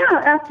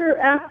 Yeah,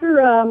 after I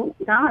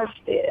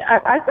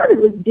started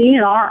with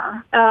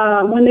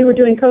DNR when they were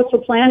doing coastal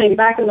planning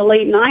back in the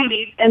late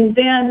 90s. And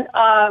then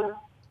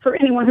for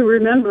anyone who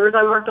remembers,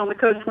 I worked on the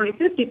Coast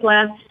 2050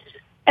 plan.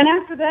 And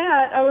after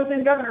that, I was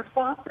in Governor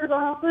Foster's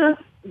office,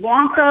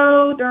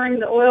 Blanco during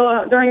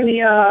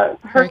the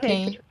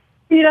Hurricane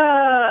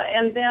Katrina,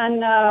 and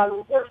then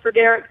worked for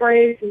Garrett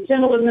Graves and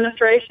General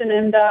Administration,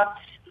 and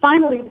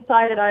finally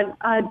decided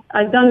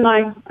I'd done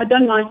my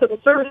civil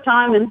service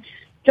time and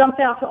jumped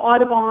out to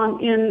Audubon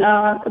in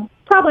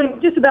probably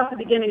just about the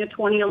beginning of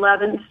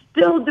 2011,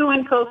 still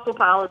doing coastal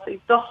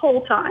policy the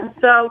whole time.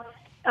 So,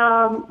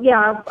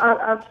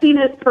 I've seen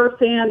it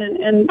firsthand,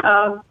 and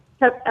I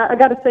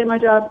got to say my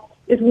job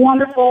is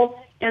wonderful.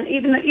 And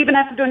even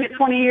after doing it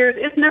 20 years,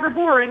 it's never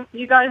boring.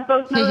 You guys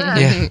both know that.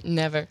 Yeah.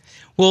 Never.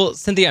 Well,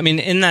 Cynthia, I mean,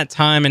 in that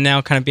time and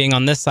now kind of being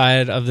on this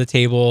side of the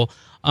table,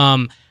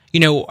 how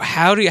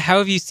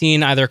have you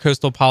seen either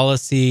coastal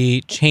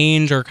policy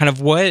change, or kind of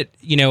what,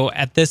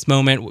 at this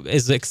moment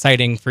is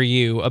exciting for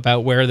you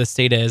about where the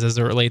state is as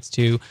it relates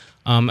to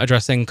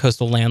addressing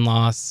coastal land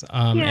loss?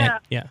 To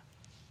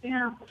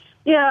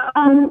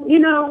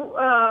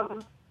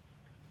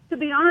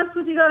be honest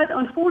with you guys,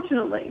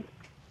 unfortunately,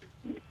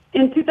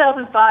 in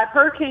 2005,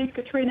 Hurricanes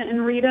Katrina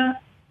and Rita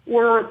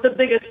were the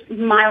biggest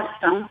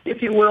milestone,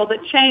 if you will,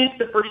 that changed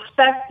the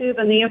perspective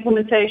and the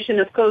implementation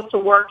of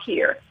coastal work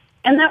here.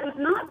 And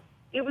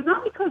it was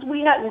not because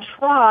we hadn't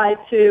tried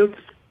to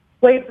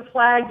wave the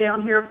flag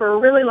down here for a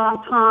really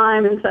long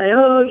time and say,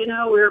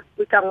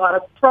 we've got a lot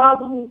of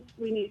problems,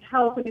 we need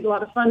help, we need a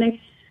lot of funding.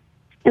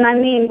 And I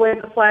mean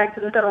wave the flag to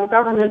the federal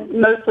government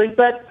mostly,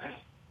 but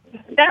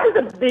that was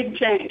a big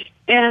change.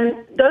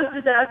 And those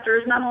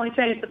disasters not only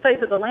changed the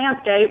face of the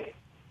landscape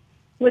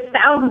with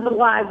thousands of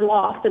lives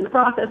lost in the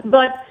process,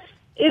 but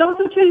it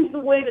also changed the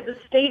way that the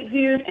state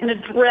viewed and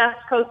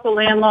addressed coastal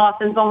land loss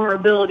and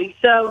vulnerability.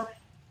 So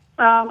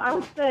I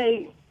would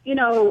say,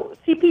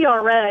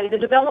 CPRA, the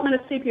development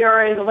of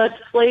CPRA, the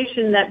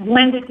legislation that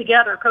blended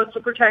together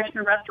coastal protection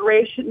and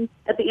restoration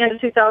at the end of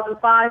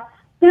 2005,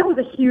 that was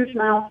a huge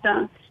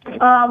milestone.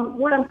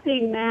 What I'm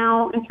seeing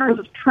now in terms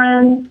of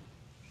trends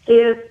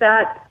is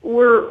that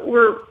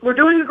we're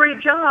doing a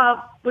great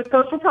job with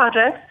coastal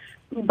projects,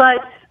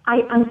 but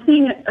I'm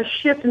seeing a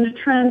shift in the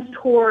trends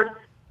toward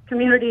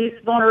communities'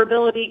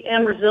 vulnerability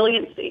and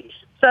resiliency.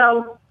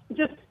 So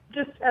just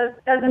as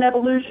an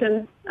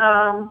evolution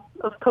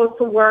of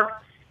coastal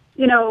work,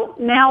 now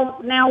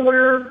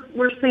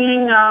we're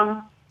seeing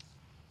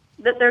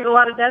that there's a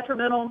lot of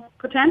detrimental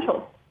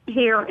potential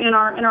here in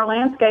our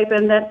landscape,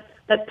 and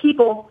that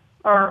people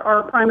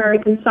our primary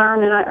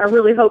concern, and I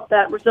really hope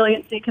that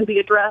resiliency can be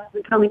addressed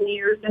in coming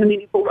years in a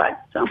meaningful way.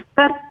 So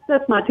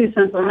that's my 2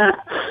 cents on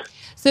that.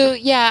 So,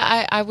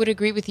 yeah, I would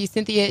agree with you,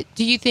 Cynthia.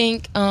 Do you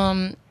think,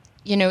 do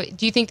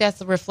you think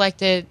that's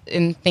reflected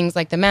in things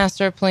like the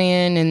master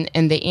plan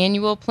and the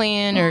annual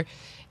plan? Or,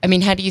 I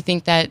mean, how do you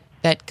think that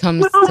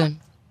comes to?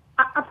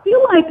 I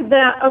feel like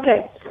that,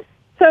 okay,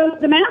 so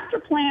the master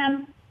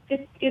plan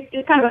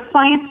is kind of a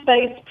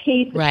science-based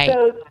piece that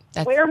shows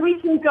where we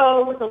can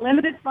go with the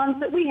limited funds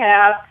that we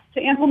have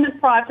to implement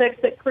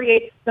projects that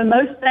create the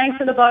most bang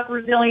for the buck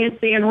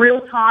resiliency in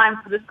real time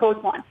for this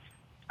coastline.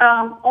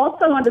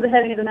 Also under the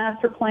heading of the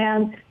master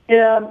plan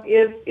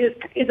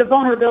is a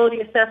vulnerability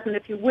assessment,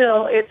 if you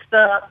will. It's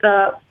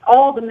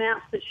all the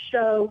maps that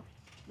show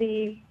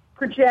the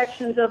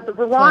projections of the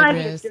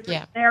variety of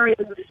different areas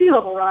of sea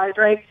level rise,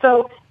 right?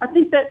 So I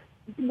think that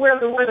where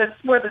the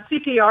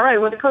CPRA,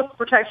 where the Coastal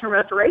Protection and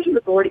Restoration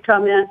Authority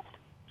come in,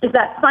 is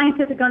that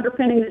scientific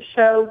underpinning that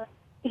shows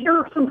here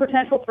are some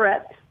potential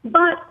threats.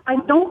 But I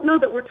don't know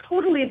that we're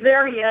totally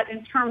there yet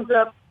in terms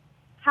of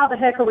how the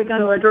heck are we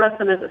going to address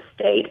them as a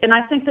state. And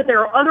I think that there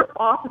are other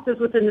offices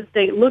within the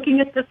state looking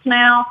at this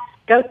now.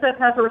 GOSEP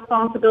has a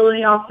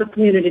responsibility. Office of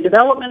Community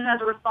Development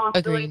has a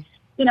responsibility. Agreed.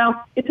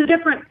 It's a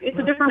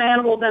different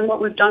animal than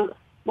what we've done,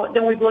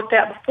 than we've looked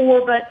at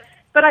before.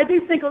 But I do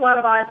think a lot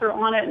of eyes are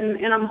on it,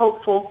 and I'm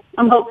hopeful.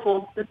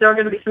 That there are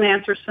going to be some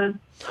answers soon.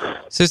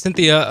 So,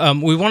 Cynthia,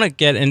 we want to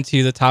get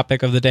into the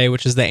topic of the day,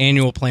 which is the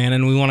annual plan,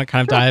 and we want to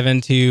kind of dive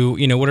into,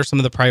 what are some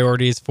of the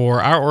priorities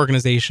for our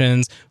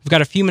organizations. We've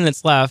got a few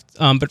minutes left,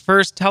 but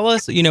first, tell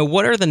us,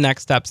 what are the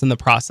next steps in the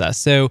process?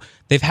 So,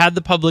 they've had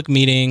the public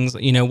meetings.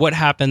 What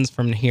happens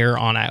from here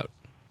on out?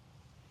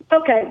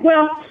 Okay,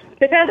 well,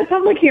 they've had the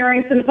public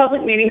hearings and the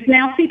public meetings.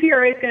 Now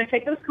CPRA is going to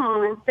take those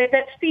comments, that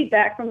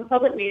feedback from the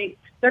public meeting.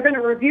 They're going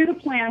to review the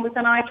plan with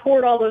an eye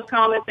toward all those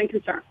comments and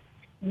concerns.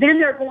 Then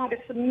they're going to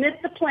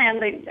submit the plan,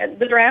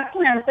 the draft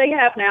plan that they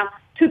have now,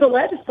 to the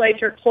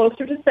legislature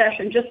closer to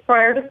session, just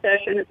prior to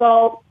session. It's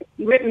all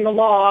written in the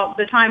law,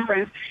 the time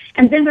frames.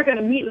 And then they're going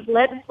to meet with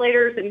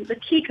legislators and the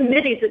key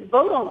committees that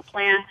vote on the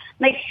plan,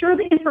 make sure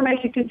the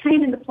information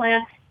contained in the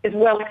plan is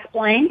well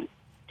explained,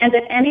 and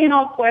that any and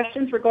all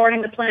questions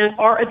regarding the plan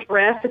are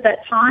addressed at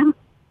that time.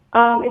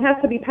 It has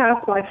to be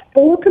passed by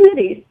four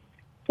committees,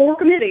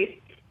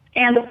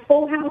 and the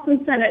full House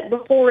and Senate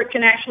before it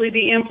can actually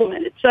be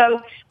implemented.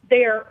 So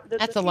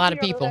that's a lot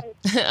of people.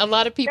 A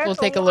lot of people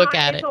take a look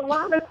at it. It's a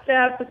lot of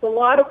steps. It's a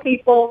lot of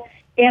people,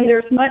 and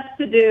there's much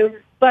to do.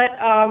 But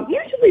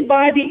usually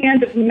by the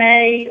end of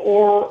May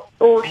or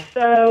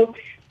so,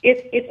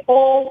 it's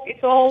all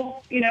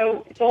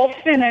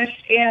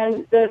finished,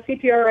 and the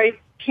CPRA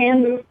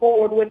can move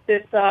forward with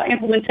this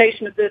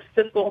implementation of this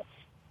fiscal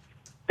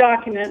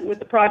document with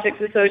the projects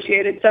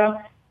associated. So,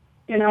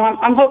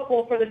 I'm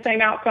hopeful for the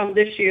same outcome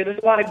this year. There's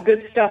a lot of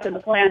good stuff in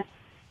the plan.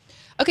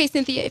 Okay,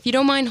 Cynthia, if you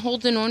don't mind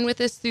holding on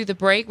with us through the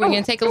break, we're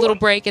going to take a little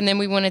break, and then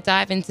we want to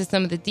dive into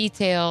some of the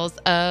details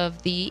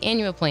of the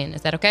annual plan.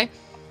 Is that okay?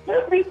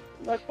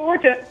 Look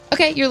forward to it.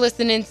 Okay, you're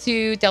listening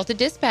to Delta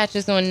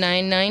Dispatches on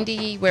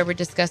 990, where we're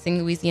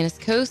discussing Louisiana's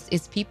coast,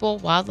 its people,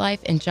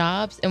 wildlife, and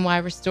jobs, and why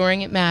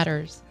restoring it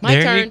matters.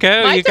 There turn. You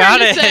go. My you turn got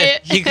to it. Say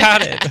it. You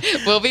got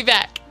it. We'll be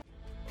back.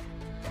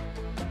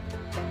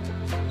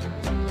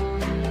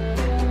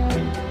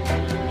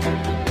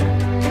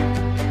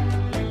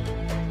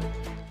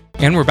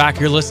 And we're back.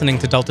 You're listening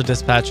to Delta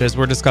Dispatches.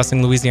 We're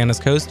discussing Louisiana's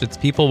coast, its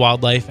people,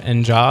 wildlife,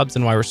 and jobs,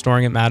 and why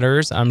restoring it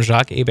matters. I'm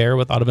Jacques Hebert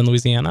with Audubon,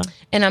 Louisiana.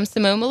 And I'm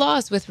Simone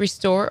Maloz with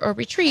Restore or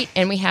Retreat.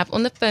 And we have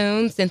on the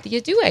phone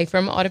Cynthia Dewey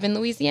from Audubon,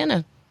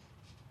 Louisiana.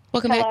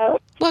 Welcome Hello.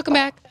 back. Welcome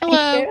back.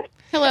 Hello.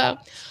 Hello.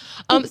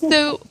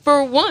 So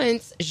for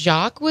once,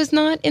 Jacques was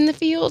not in the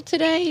field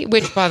today,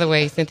 which, by the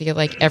way, Cynthia,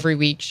 like every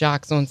week,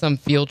 Jacques on some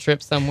field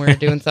trip somewhere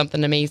doing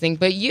something amazing.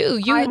 But you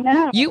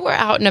were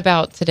out and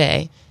about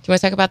today. Do you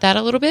want to talk about that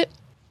a little bit?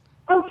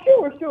 Oh,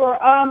 sure.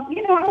 I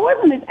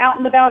wasn't as out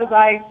and about as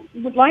I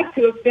would like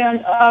to have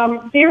been.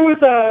 There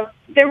was a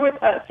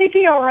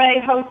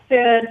CPRA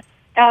hosted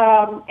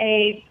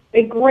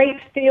a great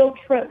field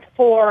trip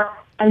for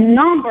a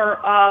number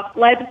of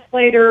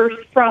legislators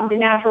from the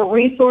Natural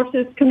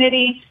Resources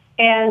Committee.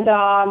 And,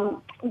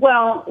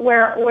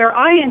 where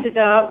I ended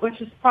up,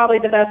 which is probably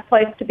the best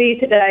place to be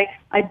today,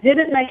 I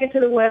didn't make it to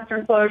the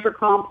Western Closure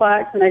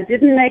Complex, and I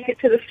didn't make it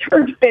to the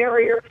Sturge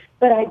Barrier,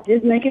 but I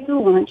did make it to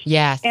lunch.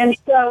 Yes. And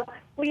so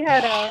we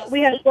had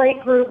a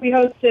great group. We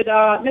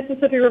hosted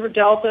Mississippi River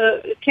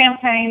Delta. The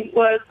campaign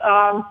was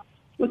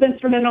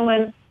instrumental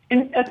in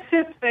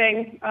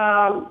assisting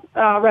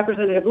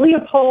Representative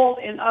Leopold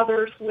and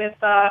others with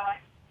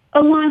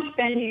a lunch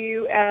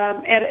venue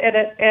at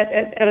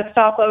a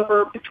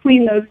stopover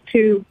between those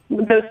two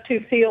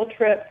field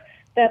trips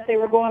that they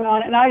were going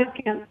on, and I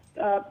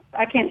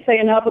can't say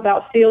enough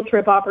about field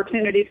trip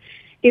opportunities.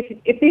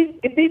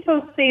 If these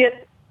folks see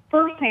it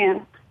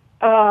firsthand,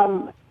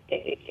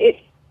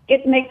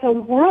 it makes a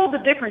world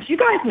of difference. You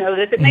guys know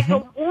this. It makes a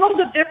world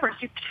of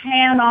difference. You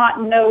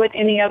cannot know it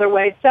any other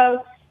way.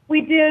 So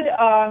we did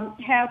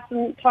have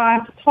some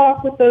time to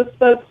talk with those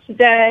folks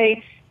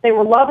today. They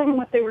were loving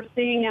what they were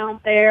seeing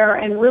out there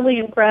and really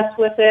impressed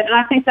with it. And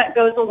I think that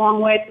goes a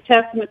long way. It's a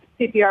testament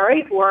to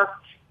CPRA's work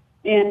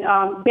in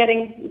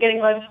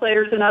getting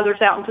legislators and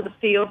others out into the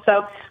field.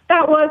 So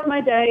that was my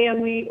day,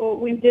 and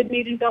we did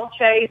meet in Belle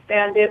Chase,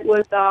 and it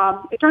was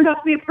it turned out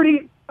to be a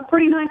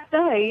pretty nice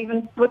day,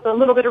 even with a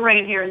little bit of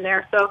rain here and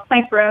there. So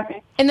thanks for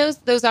asking. And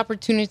those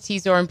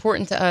opportunities are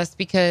important to us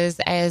because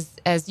as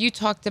you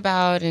talked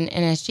about and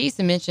as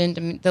Jason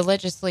mentioned, the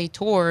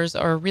legislators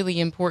are a really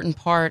important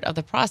part of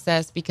the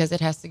process because it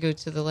has to go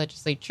to the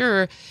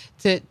legislature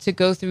to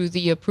go through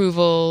the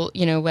approval,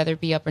 whether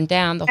it be up and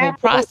down, the whole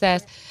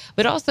process.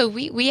 But also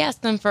we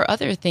ask them for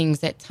other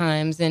things at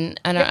times. And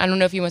I don't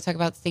know if you want to talk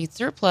about state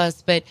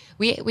surplus, but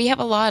we have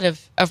a lot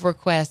of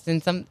requests,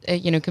 and some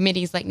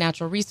committees like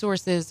natural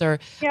resources are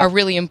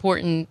really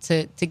important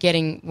to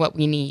getting what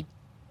we need.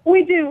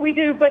 We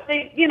do, but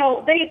they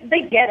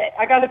get it.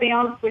 I got to be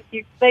honest with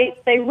you.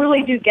 They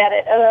really do get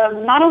it.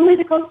 Not only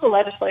the coastal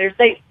legislators,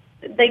 they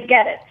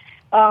get it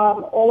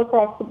all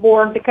across the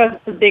board because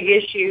it's a big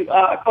issue.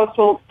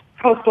 Coastal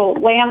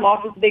land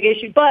loss is a big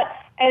issue. But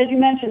as you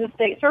mentioned, the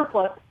state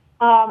surplus.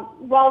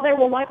 While there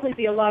will likely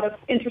be a lot of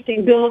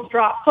interesting bills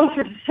dropped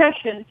closer to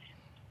session,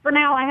 for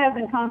now I have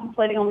been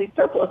contemplating on these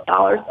surplus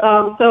dollars.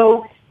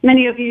 So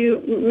many of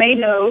you may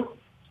know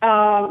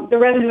the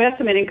Revenue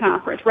Estimating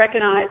Conference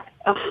recognized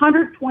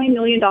 $120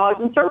 million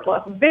in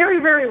surplus. Very,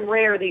 very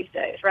rare these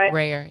days, right?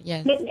 Rare,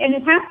 yes. And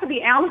it has to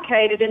be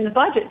allocated in the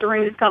budget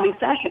during this coming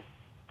session.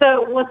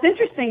 So what's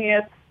interesting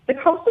is the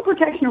Coastal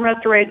Protection and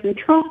Restoration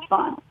Trust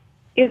Fund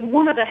is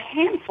one of the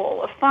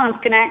handful of funds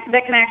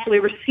that can actually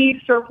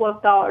receive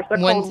surplus dollars. They're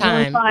one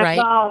time,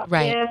 right?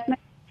 Right. Yes.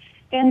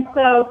 And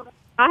so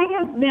I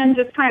have been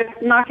just kind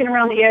of knocking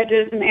around the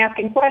edges and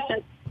asking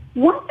questions.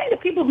 One thing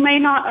that people may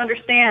not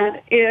understand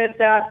is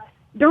that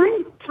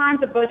during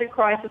times of budget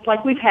crisis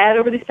like we've had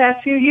over these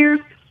past few years,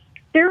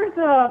 there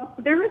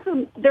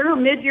are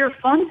mid-year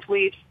fund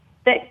sweeps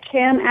that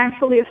can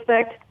actually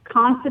affect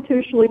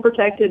constitutionally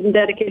protected and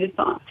dedicated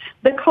funds.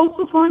 The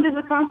Coastal Fund is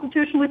a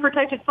constitutionally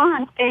protected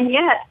fund, and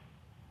yet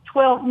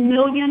 $12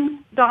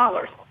 million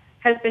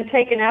has been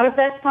taken out of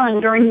that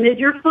fund during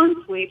mid-year fund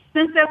sweeps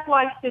since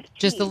FY15.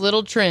 Just a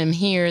little trim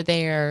here,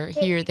 there,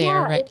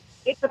 right?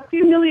 It's a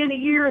few million a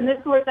year and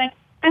this sort of thing.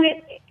 And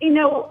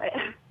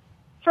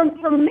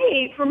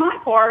from my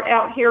part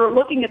out here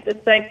looking at this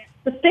thing,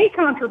 the state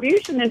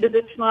contribution into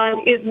this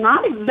fund is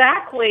not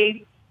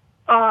exactly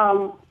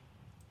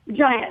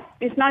giant.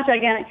 It's not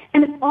gigantic.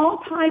 And it's all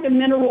tied to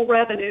mineral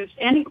revenues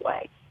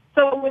anyway.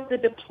 So with the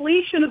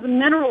depletion of the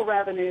mineral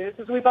revenues,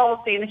 as we've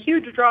all seen, a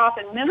huge drop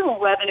in mineral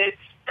revenues,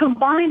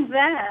 combine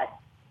that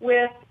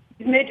with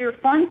mid-year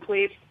fund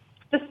sweeps,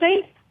 the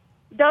state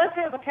does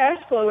have a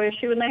cash flow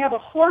issue, and they have a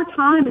hard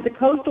time with the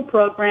coastal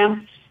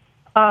program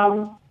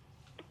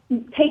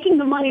taking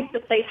the monies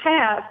that they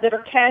have that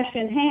are cash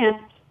in hand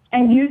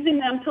and using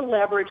them to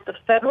leverage the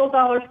federal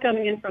dollars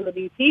coming in from the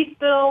BP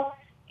bill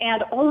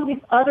and all of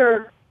these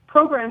other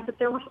programs that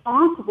they're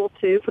responsible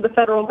to for the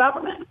federal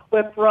government,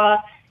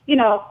 WIPRA,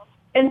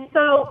 And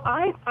so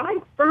I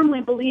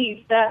firmly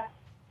believe that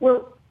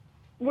we're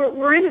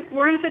in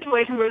a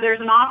situation where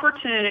there's an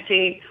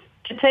opportunity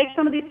to take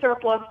some of these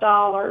surplus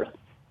dollars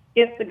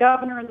if the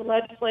governor and the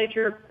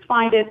legislature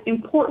find it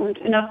important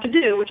enough to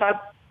do, which I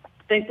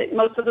think that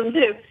most of them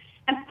do,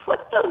 and put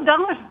those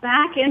dollars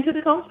back into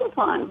the coastal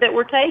fund that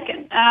we're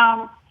taking.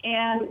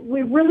 And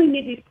we really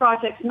need these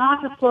projects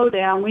not to slow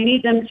down. We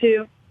need them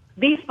to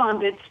be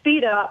funded,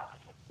 speed up.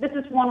 This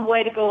is one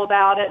way to go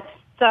about it.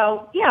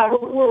 So,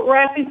 we're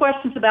asking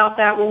questions about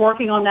that. We're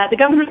working on that. The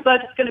governor's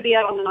budget's going to be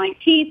out on the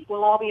 19th.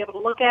 We'll all be able to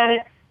look at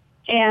it,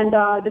 and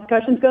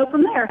discussions go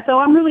from there. So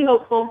I'm really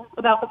hopeful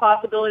about the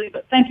possibility,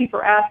 but thank you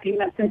for asking.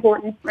 That's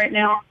important right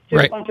now to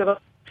a bunch of us.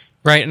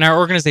 Right, and our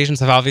organizations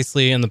have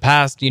obviously in the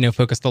past,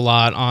 focused a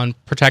lot on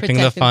protecting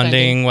the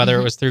funding, whether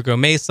it was through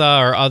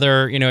GoMesa or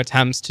other,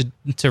 attempts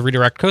to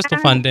redirect coastal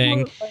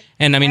funding.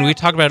 And we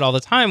talk about it all the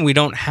time. We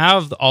don't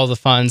have all the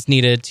funds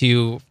needed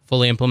to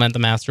fully implement the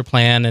master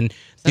plan, and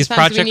these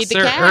projects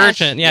are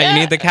urgent. Yeah, you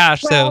need the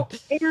cash. Well,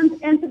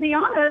 and to be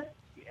honest,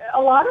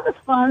 a lot of the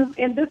funds,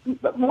 and this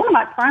one of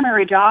my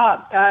primary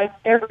jobs, guys,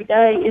 every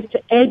day is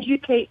to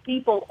educate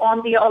people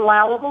on the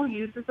allowable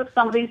uses of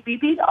some of these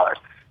BP dollars.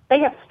 They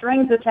have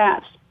strings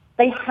attached.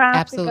 They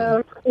have to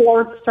go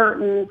towards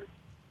certain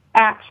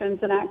actions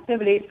and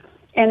activities.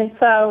 And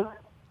so,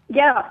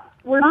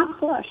 we're not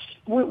flush.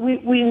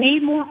 We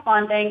need more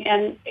funding,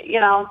 and,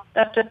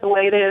 that's just the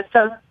way it is.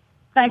 So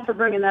thanks for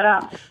bringing that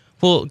up.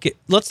 Well,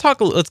 let's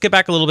get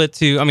back a little bit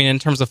to, in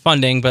terms of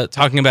funding, but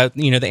talking about,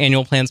 the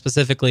annual plan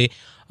specifically.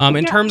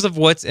 In terms of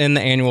what's in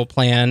the annual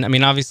plan,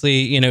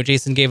 obviously,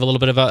 Jason gave a little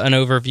bit of an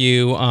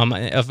overview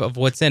of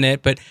what's in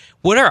it, but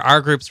what are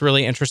our groups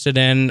really interested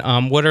in?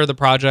 What are the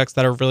projects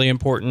that are really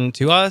important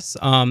to us,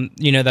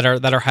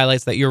 that are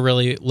highlights that you're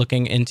really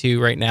looking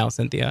into right now,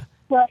 Cynthia?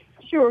 Well,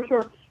 sure.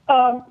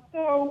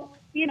 So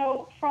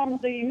from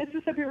the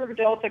Mississippi River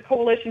Delta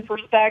Coalition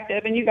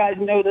perspective, and you guys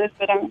know this,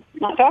 but I'm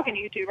not talking to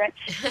you two, right?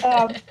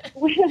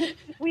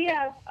 We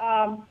have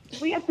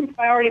some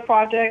priority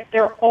projects.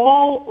 They're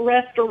all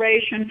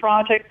restoration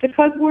projects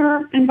because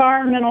we're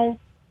environmental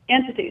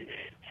entities.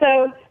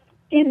 So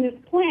in this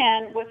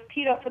plan, what's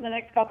teed up for the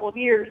next couple of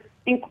years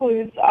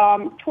includes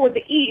toward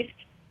the east,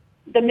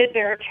 the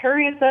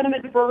Mid-Barataria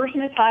sediment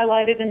diversion is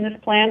highlighted in this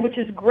plan, which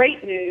is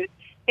great news.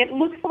 It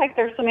looks like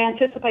there's some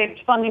anticipated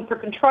funding for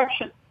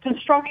construction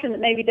that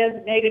may be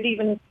designated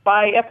even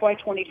by FY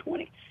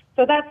 2020.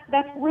 So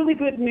that's really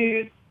good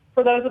news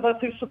for those of us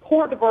who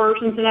support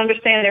diversions and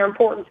understand their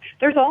importance.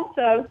 There's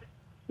also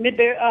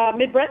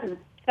Mid-Breton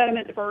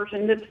sediment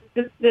diversion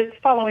that's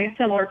following a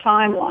similar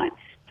timeline.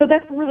 So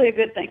that's really a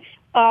good thing.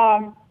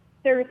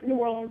 There's New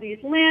Orleans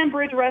East Land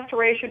Bridge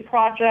Restoration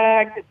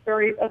Project.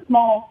 It's a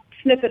small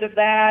snippet of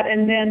that,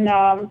 and then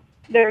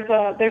there's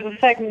a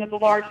segment of the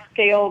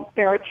large-scale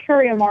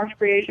Barataria Marsh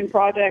Creation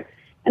Project,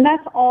 and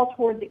that's all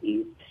toward the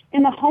east.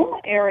 In the Houma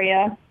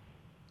area,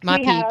 my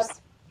peeps.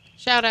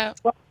 Shout out.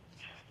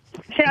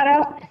 Shout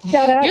out.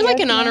 You're like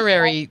an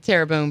honorary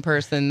Terrebonne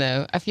person,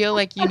 though. I feel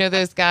like you know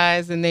those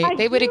guys, and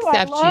they would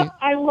accept you.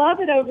 I love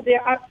it over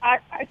there.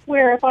 I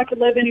swear if I could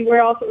live anywhere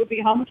else, it would be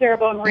Houma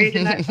Terrebonne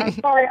region. I'm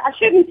sorry. I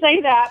shouldn't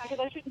say that because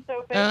I shouldn't so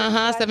offend.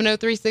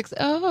 70360.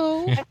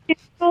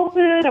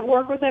 I've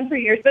worked with them for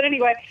years. But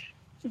anyway,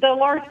 the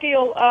large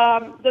scale,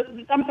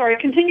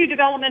 continued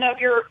development of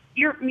your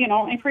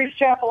increased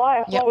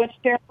Chapelaya flow into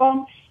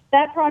Terrebonne.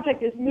 That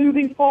project is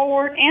moving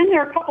forward, and there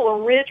are a couple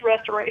of ridge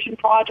restoration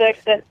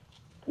projects that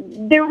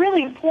they're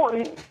really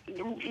important.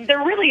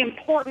 They're really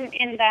important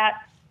in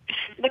that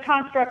the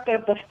construct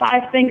of the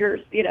five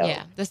fingers,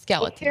 the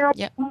skeleton.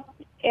 Yep.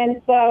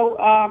 And so,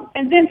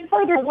 and then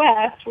further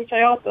west, which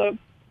I also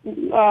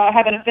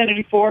have an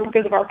affinity for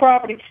because of our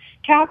property,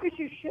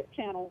 Calcasieu Ship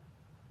Channel,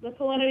 the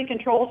salinity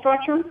control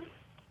structure,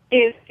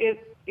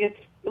 it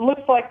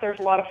looks like there's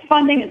a lot of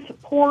funding and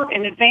support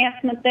and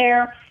advancement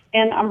there.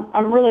 And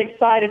I'm really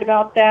excited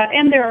about that.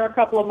 And there are a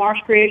couple of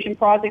marsh creation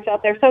projects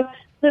out there. So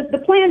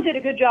the plan did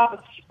a good job of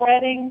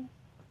spreading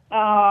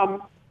out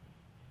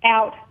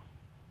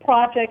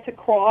projects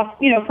across,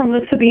 from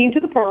the Sabine to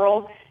the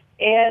Pearl.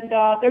 And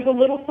there's a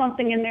little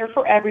something in there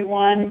for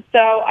everyone. So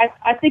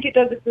I think it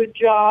does a good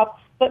job.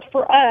 But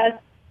for us,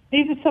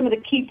 these are some of the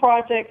key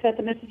projects at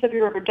the Mississippi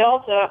River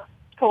Delta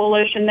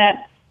Coalition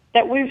that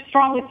we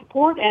strongly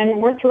support,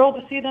 and we're thrilled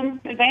to see them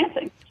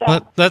advancing. So,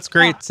 well, that's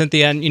great,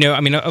 Cynthia. And,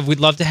 we'd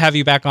love to have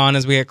you back on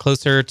as we get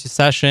closer to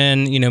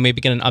session,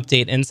 maybe get an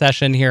update in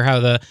session, hear how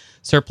the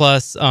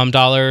surplus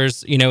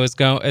dollars,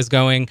 is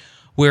going.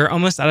 We're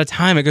almost out of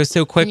time. It goes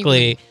so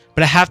quickly.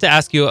 But I have to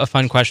ask you a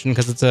fun question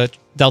because it's a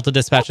Delta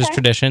Dispatches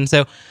tradition.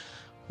 So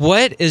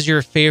what is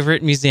your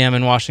favorite museum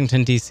in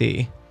Washington,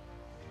 D.C.?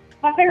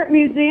 My favorite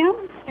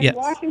museum in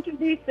Washington,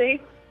 D.C.?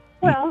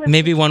 Well,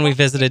 maybe one we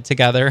visited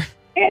together.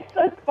 It's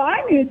a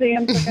spy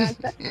museum, for God's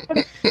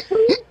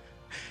sake.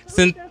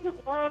 Who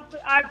doesn't love?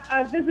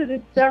 I've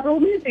visited several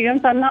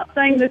museums. I'm not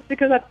saying this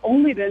because I've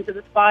only been to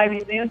the Spy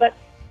Museum, but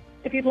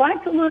if you'd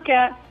like to look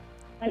at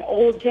an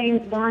old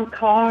James Bond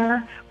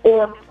car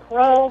or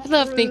Pearl, I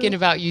love thinking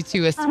about you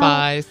two as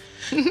spies.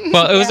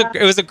 Well,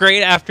 it was a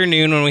great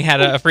afternoon when we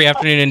had a free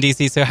afternoon in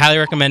DC, so highly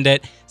recommend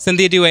it.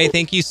 Cynthia Douay,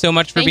 thank you so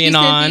much for being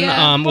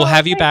on. We'll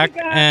have you back,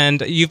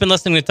 and you've been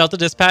listening to Delta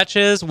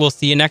Dispatches. We'll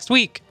see you next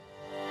week.